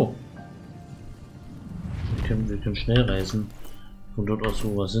 Oh! Wir können schnell reisen. Von dort aus,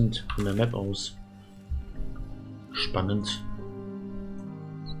 wo wir sind. Von der Map aus. Spannend.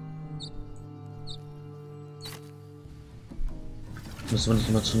 Müssen wir nicht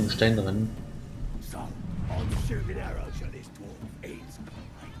immer zu einem Stein rennen.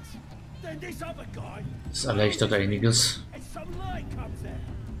 Das erleichtert einiges.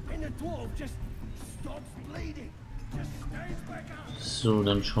 So,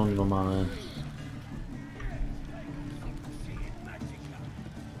 dann schauen wir mal.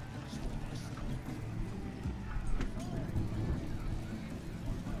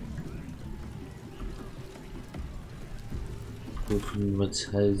 Wofür wir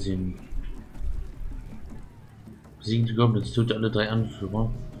jetzt hell sehen. Besiegen die Goblins, töte alle 3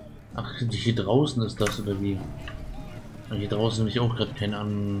 Anführer. Ach, hier draußen ist das oder wie? Hier draußen will ich auch gerade keinen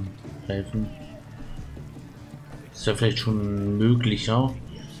angreifen. Ist ja vielleicht schon möglicher,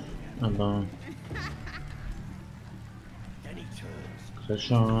 aber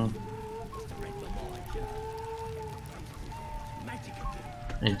Fresher.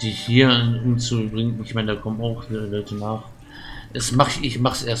 Die hier umzubringen, ich meine, da kommen auch Leute nach. Ich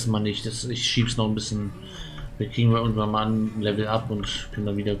mach's erstmal nicht. Ich schieb's noch ein bisschen. Wir kriegen wir irgendwann mal ein Level up und können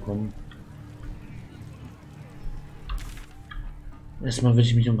dann wiederkommen. Erstmal will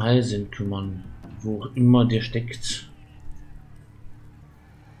ich mich um Heilsinn kümmern. Wo auch immer der steckt.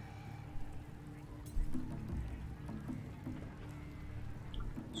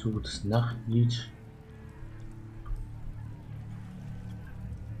 So, das Nachtlied.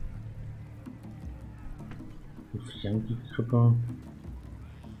 Fianki-Krippe.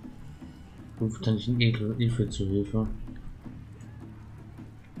 Ruft dann nicht in Ekel zu Hilfe.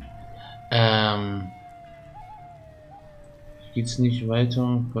 Geht's nicht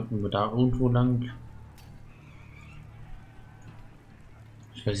weiter? Konnten wir da irgendwo lang?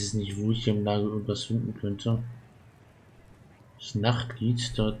 Ich weiß jetzt nicht, wo ich hier im Lager irgendwas finden könnte. Das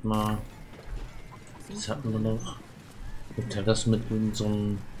Nachtlied, dort mal. Das hatten wir noch. Hat das mit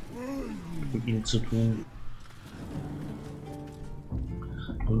unserem mit ihm zu tun?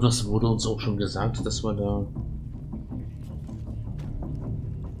 Und das wurde uns auch schon gesagt, dass wir da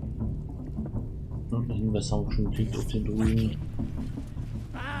was haben wir schon gekriegt auf den Druiden.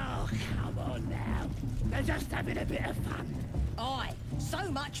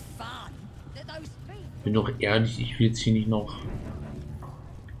 Bin doch ehrlich, ich will jetzt hier nicht noch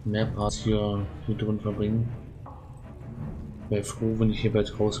mehr Parts hier drin verbringen. Wäre froh, wenn ich hier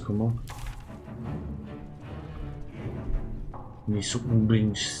bald rauskomme. Nicht so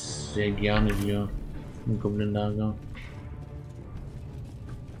unbedingt sehr gerne hier im Goblin-Lager.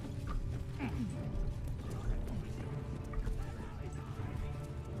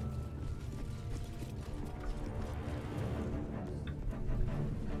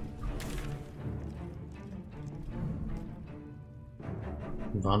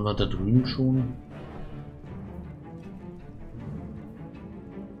 Waren wir da drüben schon?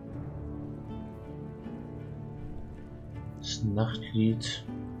 Das Nachtlied.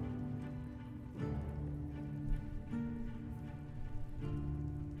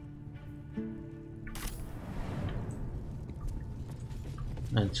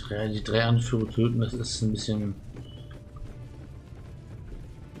 Die 3 Anführer töten, das ist ein bisschen...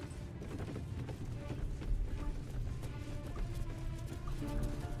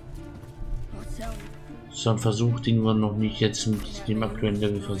 So ein Versuch, den wir noch nicht jetzt mit dem aktuellen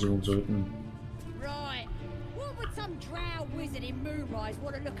Level versuchen sollten.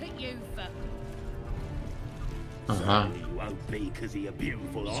 Aha.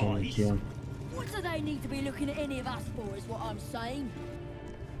 So, hier. What do they need to be looking at any of us for, is what I'm saying.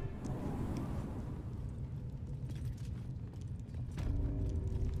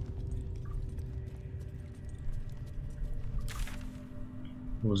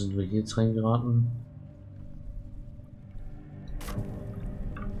 Wo sind wir hier jetzt reingeraten?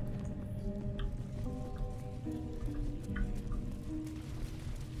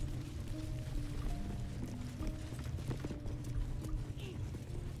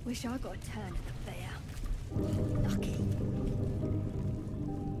 Wish I got a turn at the fair. Lucky.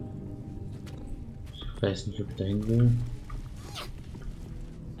 Ich weiß nicht, ob ich dahin will.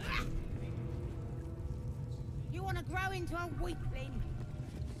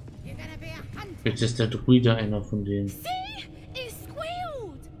 Jetzt ist der Druide einer von denen. See? It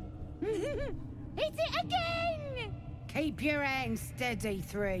squealed! Hit it again! Keep your hands steady,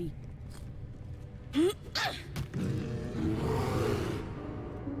 3.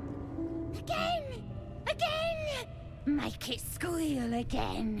 Again! Again! Make it squeal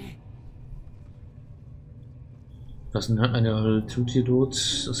again. Was eine Hölle tut hier dort?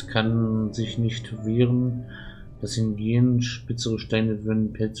 Es kann sich nicht wehren. Das Hingehen, spitzere Steine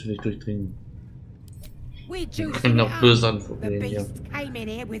würden Pelz vielleicht durchdringen. Wir können auch böse Antworten ja. Came in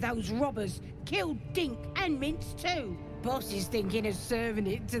here with those robbers, killed Dink and Mince too. Boss is thinking of serving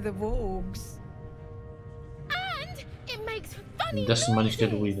it to the wargs. And it makes funny Das mal nicht der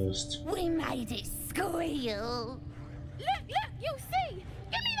Druide ist. We made it squeal. Look, you'll see.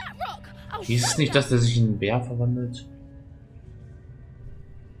 Give me that rock. Hieß es nicht, dass der sich in einen Bär verwandelt?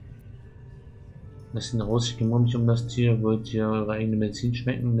 Lasst ihn raus, ich kümmere mich um das Tier. Wollt ihr eure eigene Medizin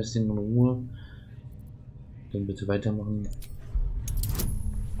schmecken? Lasst ihn in Ruhe. Dann bitte weitermachen.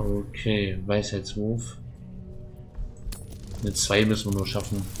 Okay, Weisheitswurf. Eine 2 müssen wir nur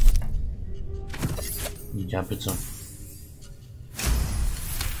schaffen. Ja, bitte.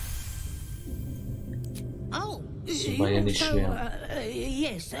 Das war ja nicht schwer.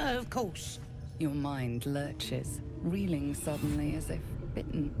 Yes, of course. Your mind lurches, reeling suddenly as if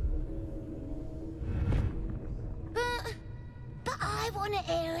bitten. But I want to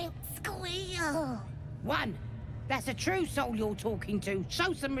hear it squeal. 1. That's a true soul you're talking to.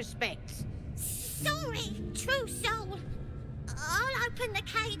 Show some respect. Sorry, true soul. I'll open the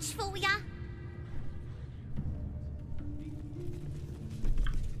cage for ya.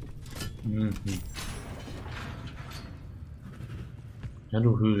 Ja,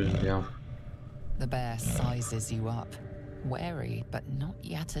 du Höhlen, ja. The bear sizes you up, wary but not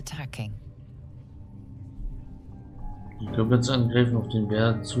yet attacking. Die Goblins angreifen, auf den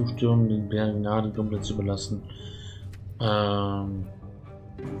Bär zustürmen, den Bär nahe den Goblins überlassen.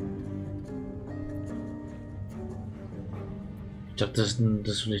 Ich dachte, das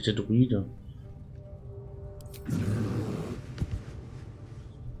ist vielleicht der Druide.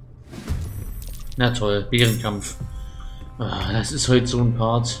 Na toll, Bärenkampf. Das ist heute so ein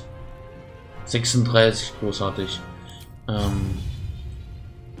Part. 36, großartig. Good.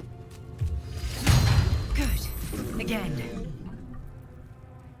 Again.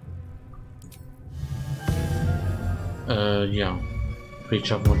 Ja. Vielleicht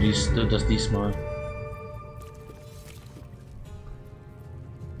schaffen wir das diesmal.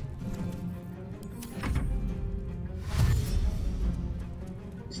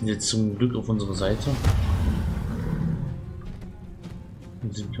 Die sind jetzt zum Glück auf unserer Seite. In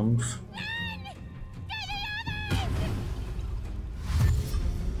diesem Kampf.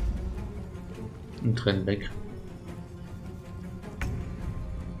 Und rennen weg.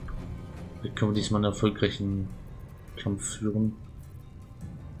 Wir können diesmal einen erfolgreichen Kampf führen.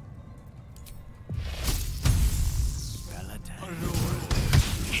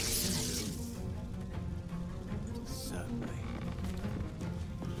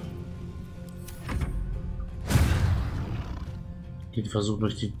 Die versuchen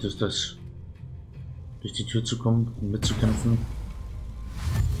durch die Tür zu kommen und mitzukämpfen.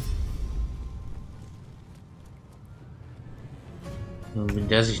 Und wenn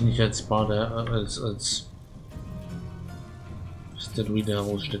der sich nicht als Bader als der Druide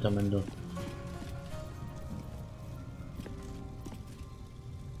herausstellt am Ende.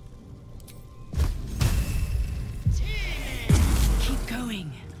 Keep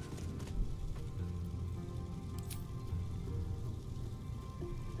going.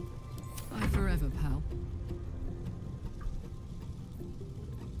 Bye forever, pal.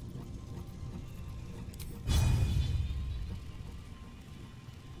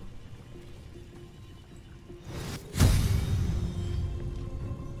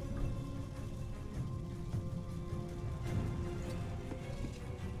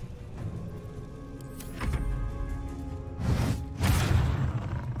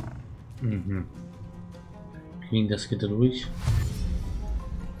 Mhm. Kriegen das Gitter durch.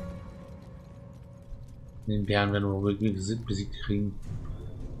 Den Bären werden wir wirklich besiegt kriegen.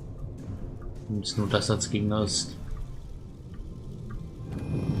 Wenn es nur das als Gegner ist.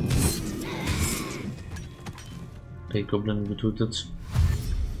 Der Goblin getötet.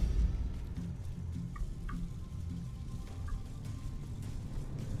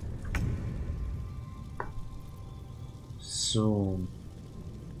 So.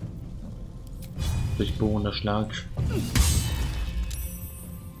 Durchbohrender Schlag.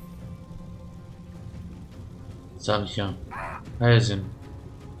 Sag ich ja. Heilsinn.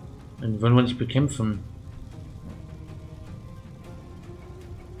 Den wollen wir nicht bekämpfen.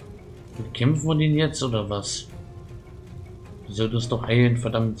 Bekämpfen wir den jetzt oder was? Die sollte es doch heilen,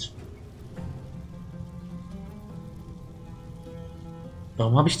 verdammt.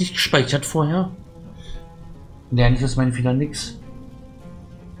 Warum habe ich nicht gespeichert vorher? Ja, eigentlich ist mein Fehler nix.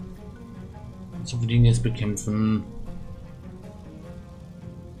 So, wir den jetzt bekämpfen.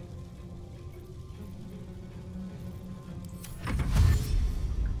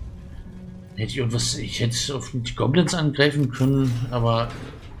 Hätte ich irgendwas. Ich hätte auf die Goblins angreifen können, aber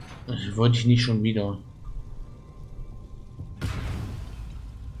wollte ich nicht schon wieder.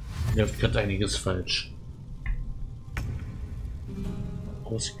 Läuft gerade einiges falsch.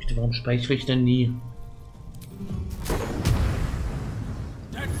 Große Güte, warum speichere ich denn nie?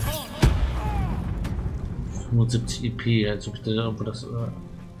 Nur 70 EP, als ob wir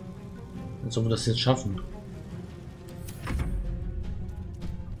das jetzt schaffen.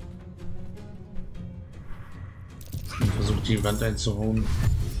 Ich versuche die Wand einzuhauen.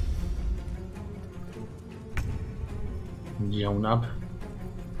 Und die hauen ab.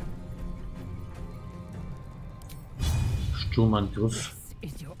 Sturmangriff.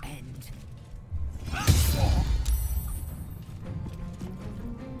 Ich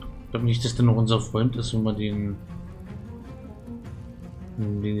glaube nicht, dass der noch unser Freund ist, wenn wir den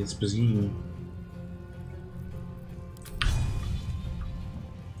jetzt besiegen.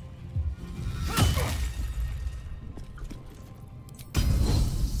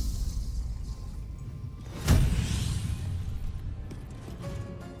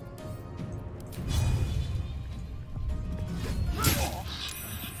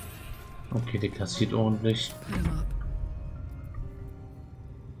 Okay, der kassiert ordentlich.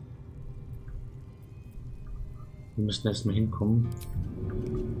 Wir müssen erstmal hinkommen.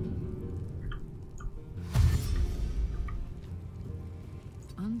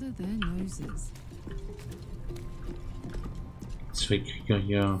 Zwergkrieger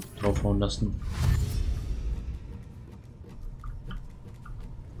hier draufhauen lassen.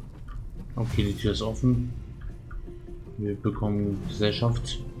 Okay, die Tür ist offen. Wir bekommen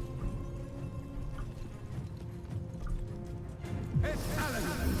Gesellschaft.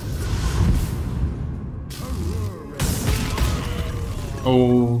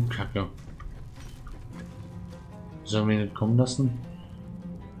 Oh, Kacke. Sollen wir ihn nicht kommen lassen?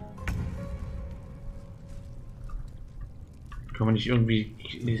 Kann man nicht irgendwie...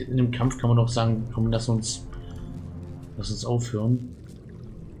 In dem Kampf kann man doch sagen, komm, lass uns aufhören.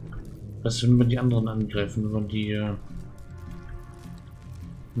 Was, wenn wir die anderen angreifen, wenn wir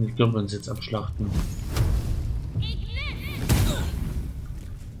die Goblins jetzt abschlachten?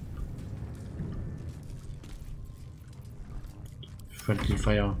 Friendly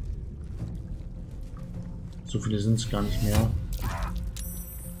Fire. So viele sind es gar nicht mehr.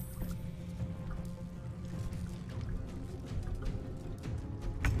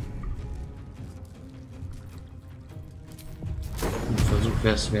 Ein Versuch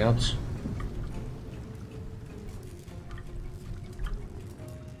wäre es wert.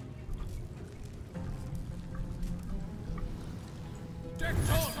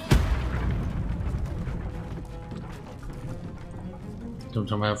 Damit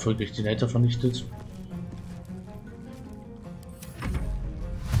haben wir erfolgreich die Leiter vernichtet.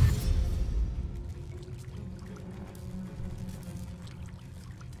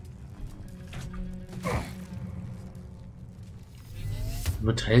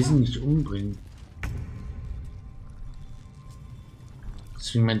 Wird Heisen nicht umbringen.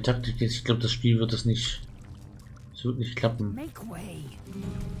 Deswegen meine Taktik ist, ich glaube, das Spiel wird das nicht. Es wird nicht klappen.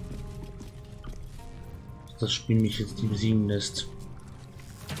 Dass das Spiel mich jetzt die besiegen lässt.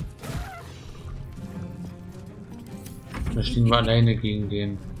 Da stehen wir alleine gegen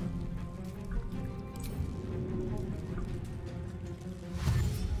den.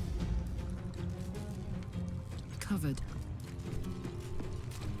 Covered.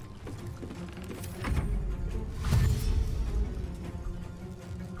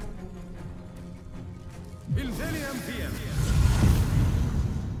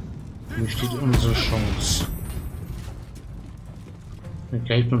 Hier steht unsere Chance. Er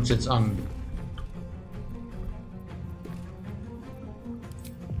greift uns jetzt an.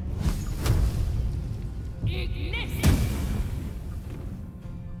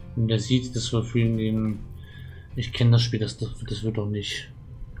 Und er sieht, dass wir für ihn den... Ich kenne das Spiel, das wird doch nicht.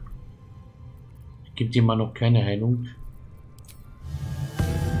 Ich gebe dir mal noch keine Heilung.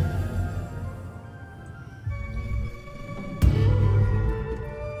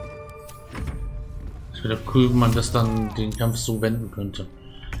 Es wäre cool, wenn man das dann den Kampf so wenden könnte.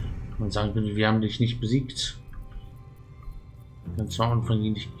 Man sagen könnte, wir haben dich nicht besiegt. Wir haben zwar am Anfang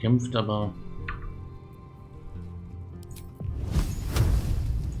gegen dich gekämpft, aber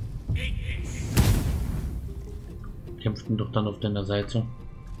kämpften doch dann auf deiner Seite.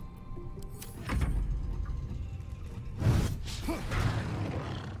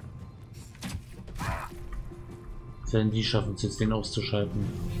 Denn die schaffen es jetzt, den auszuschalten.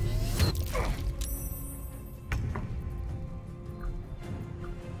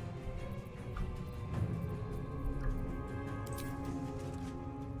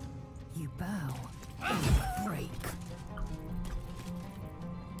 You bow, break.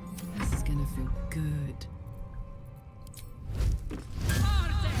 This is gonna feel good.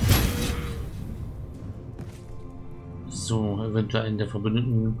 So, eventuell einen der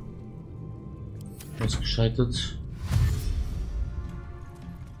Verbündeten ausgeschaltet.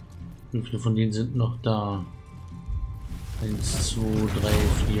 Wie viele von denen sind noch da? 1, 2, 3,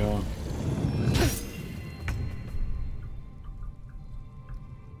 4.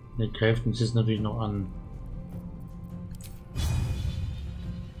 Der greift uns jetzt natürlich noch an.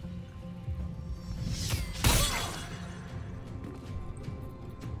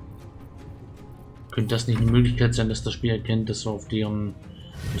 Könnte das nicht eine Möglichkeit sein, dass das Spiel erkennt, dass wir auf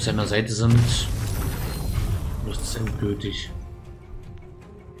seiner Seite sind? Das ist endgültig.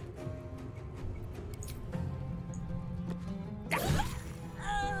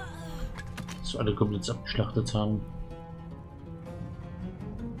 Dass wir alle komplett abgeschlachtet haben.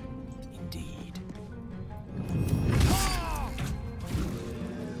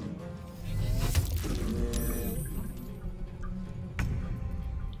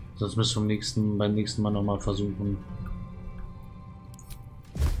 Das müssen wir beim nächsten Mal nochmal versuchen.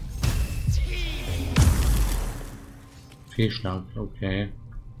 Fehlschlag, okay.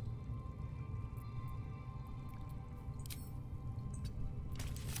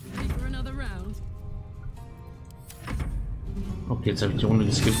 Okay, jetzt habe ich die Runde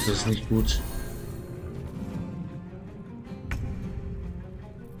geskippt, das ist nicht gut.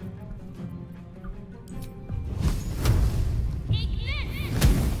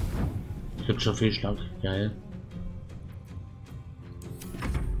 Kritischer Fehlschlag, geil.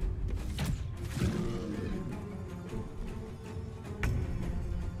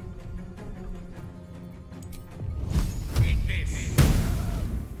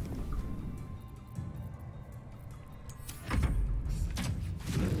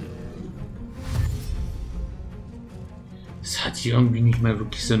 Das hat hier irgendwie nicht mehr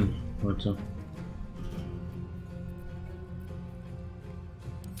wirklich Sinn, Leute.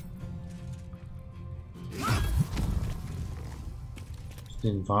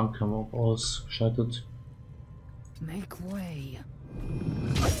 Den Warnkampf auch ausgeschaltet. Make way.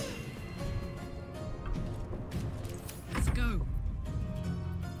 Let's go.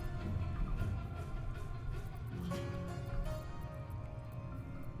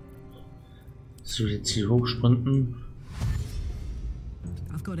 So, jetzt hier hochsprinten.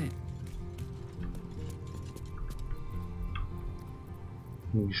 I've got it.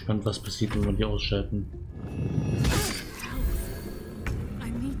 Bin gespannt, was passiert, wenn wir die ausschalten.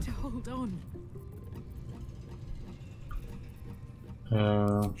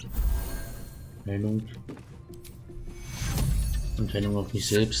 Heilung. Und Heilung auf mich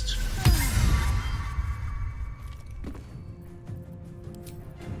selbst.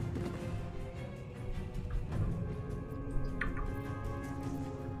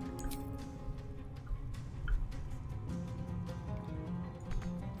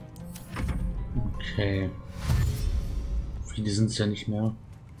 Okay. Viele sind es ja nicht mehr.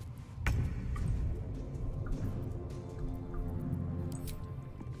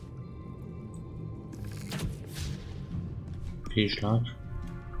 Fehlschlag.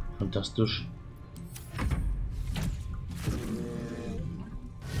 Fantastisch.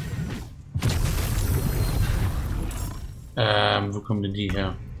 Wo kommen denn die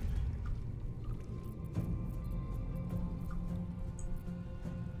her?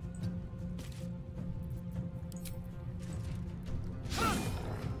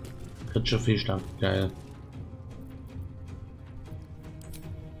 Kritischer Fehlschlag, geil.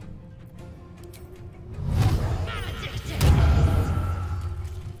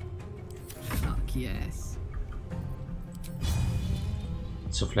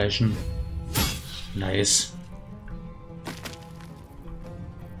 zerfleischen. Nice.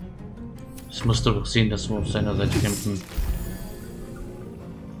 Das musst du doch sehen, dass wir auf seiner Seite kämpfen.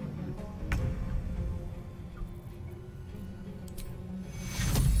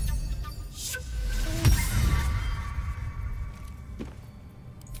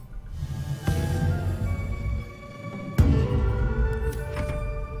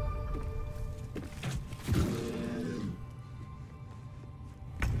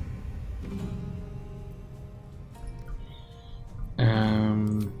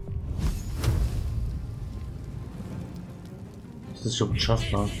 Das ist schon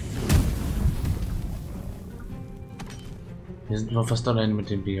schaffbar. Wir sind noch fast alleine mit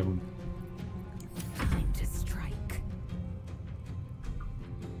den Bären.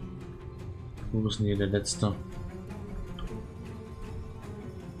 Wo ist denn hier der Letzte?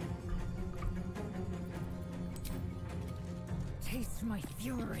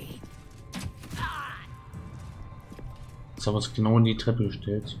 Jetzt haben wir es genau in die Treppe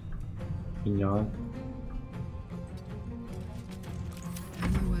gestellt. Genial.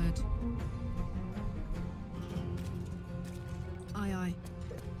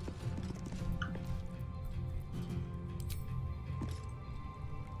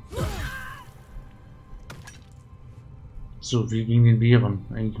 So, wie gegen den Bären.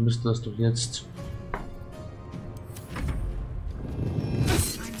 Eigentlich müsste das doch jetzt.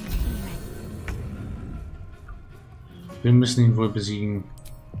 Wir müssen ihn wohl besiegen.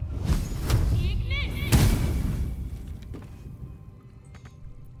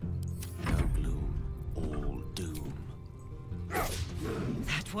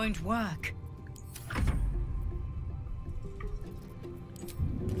 That won't work.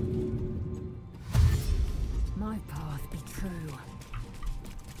 My path be true.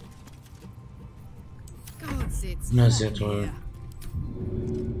 God sits. Na, sehr toll.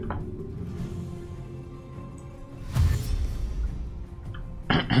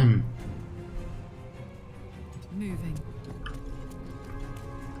 Moving.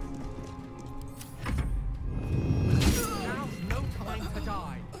 Now's no time to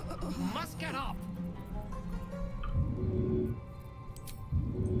die. You must get up.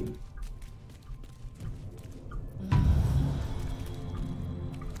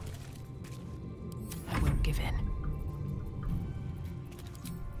 I won't give in.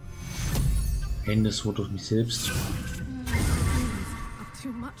 Hände wurde durch mich selbst.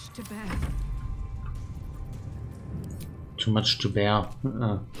 Too much to bear. Too much to bear.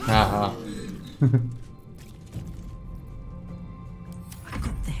 Haha. I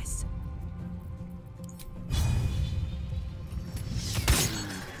got this.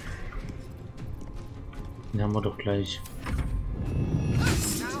 Den haben wir doch gleich.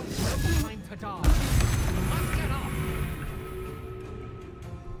 Now's no time to die. You must get up.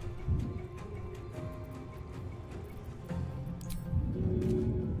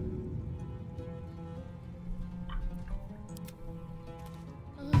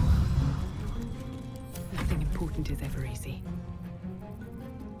 Nothing important is ever easy.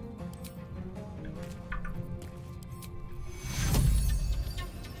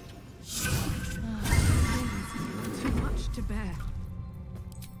 Too much to bear.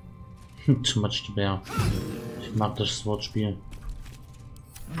 Too much to bear. Ich mag das Wortspiel.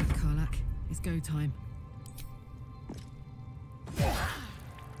 Alright, Karlak, it's go time.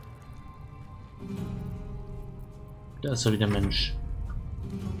 Da ist er wieder Mensch.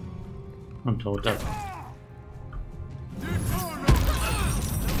 Und haut ab.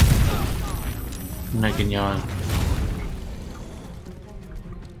 Na genial.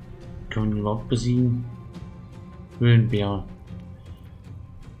 Können wir ihn überhaupt besiegen? Höhlenbär.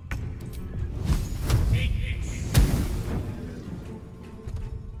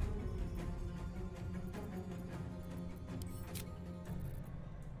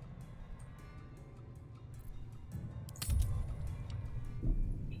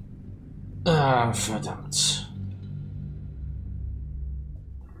 Ah, verdammt.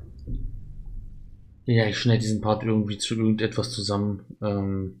 Ja, ich schneide diesen Part irgendwie zu irgendetwas zusammen.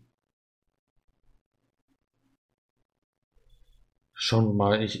 Schauen wir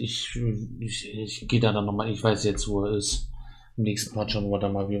mal. Ich gehe da dann nochmal. Ich weiß jetzt, wo er ist. Im nächsten Part schauen wir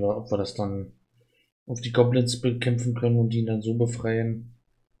dann mal wieder, ob wir das dann auf die Goblins bekämpfen können und die dann so befreien.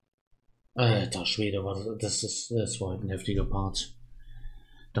 Alter Schwede, das war halt ein heftiger Part.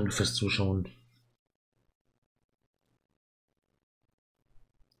 Danke fürs Zuschauen.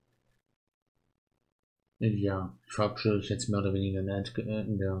 Ja, ich verabschiede euch jetzt mehr oder weniger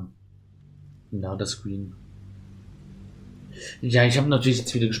in der Ladescreen. Ja, ich habe natürlich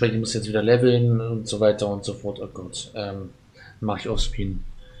jetzt wieder Gespräche, ich muss jetzt wieder leveln und so weiter und so fort. Oh Gott, mache ich offscreen.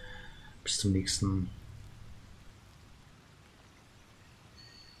 Bis zum nächsten.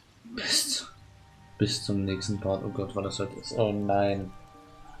 Bis zum nächsten Part. Oh Gott, war das heute ist. Oh nein.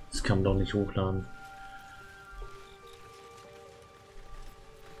 Das kann man doch nicht hochladen.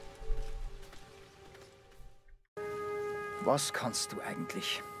 Was kannst du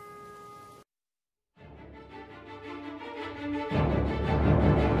eigentlich?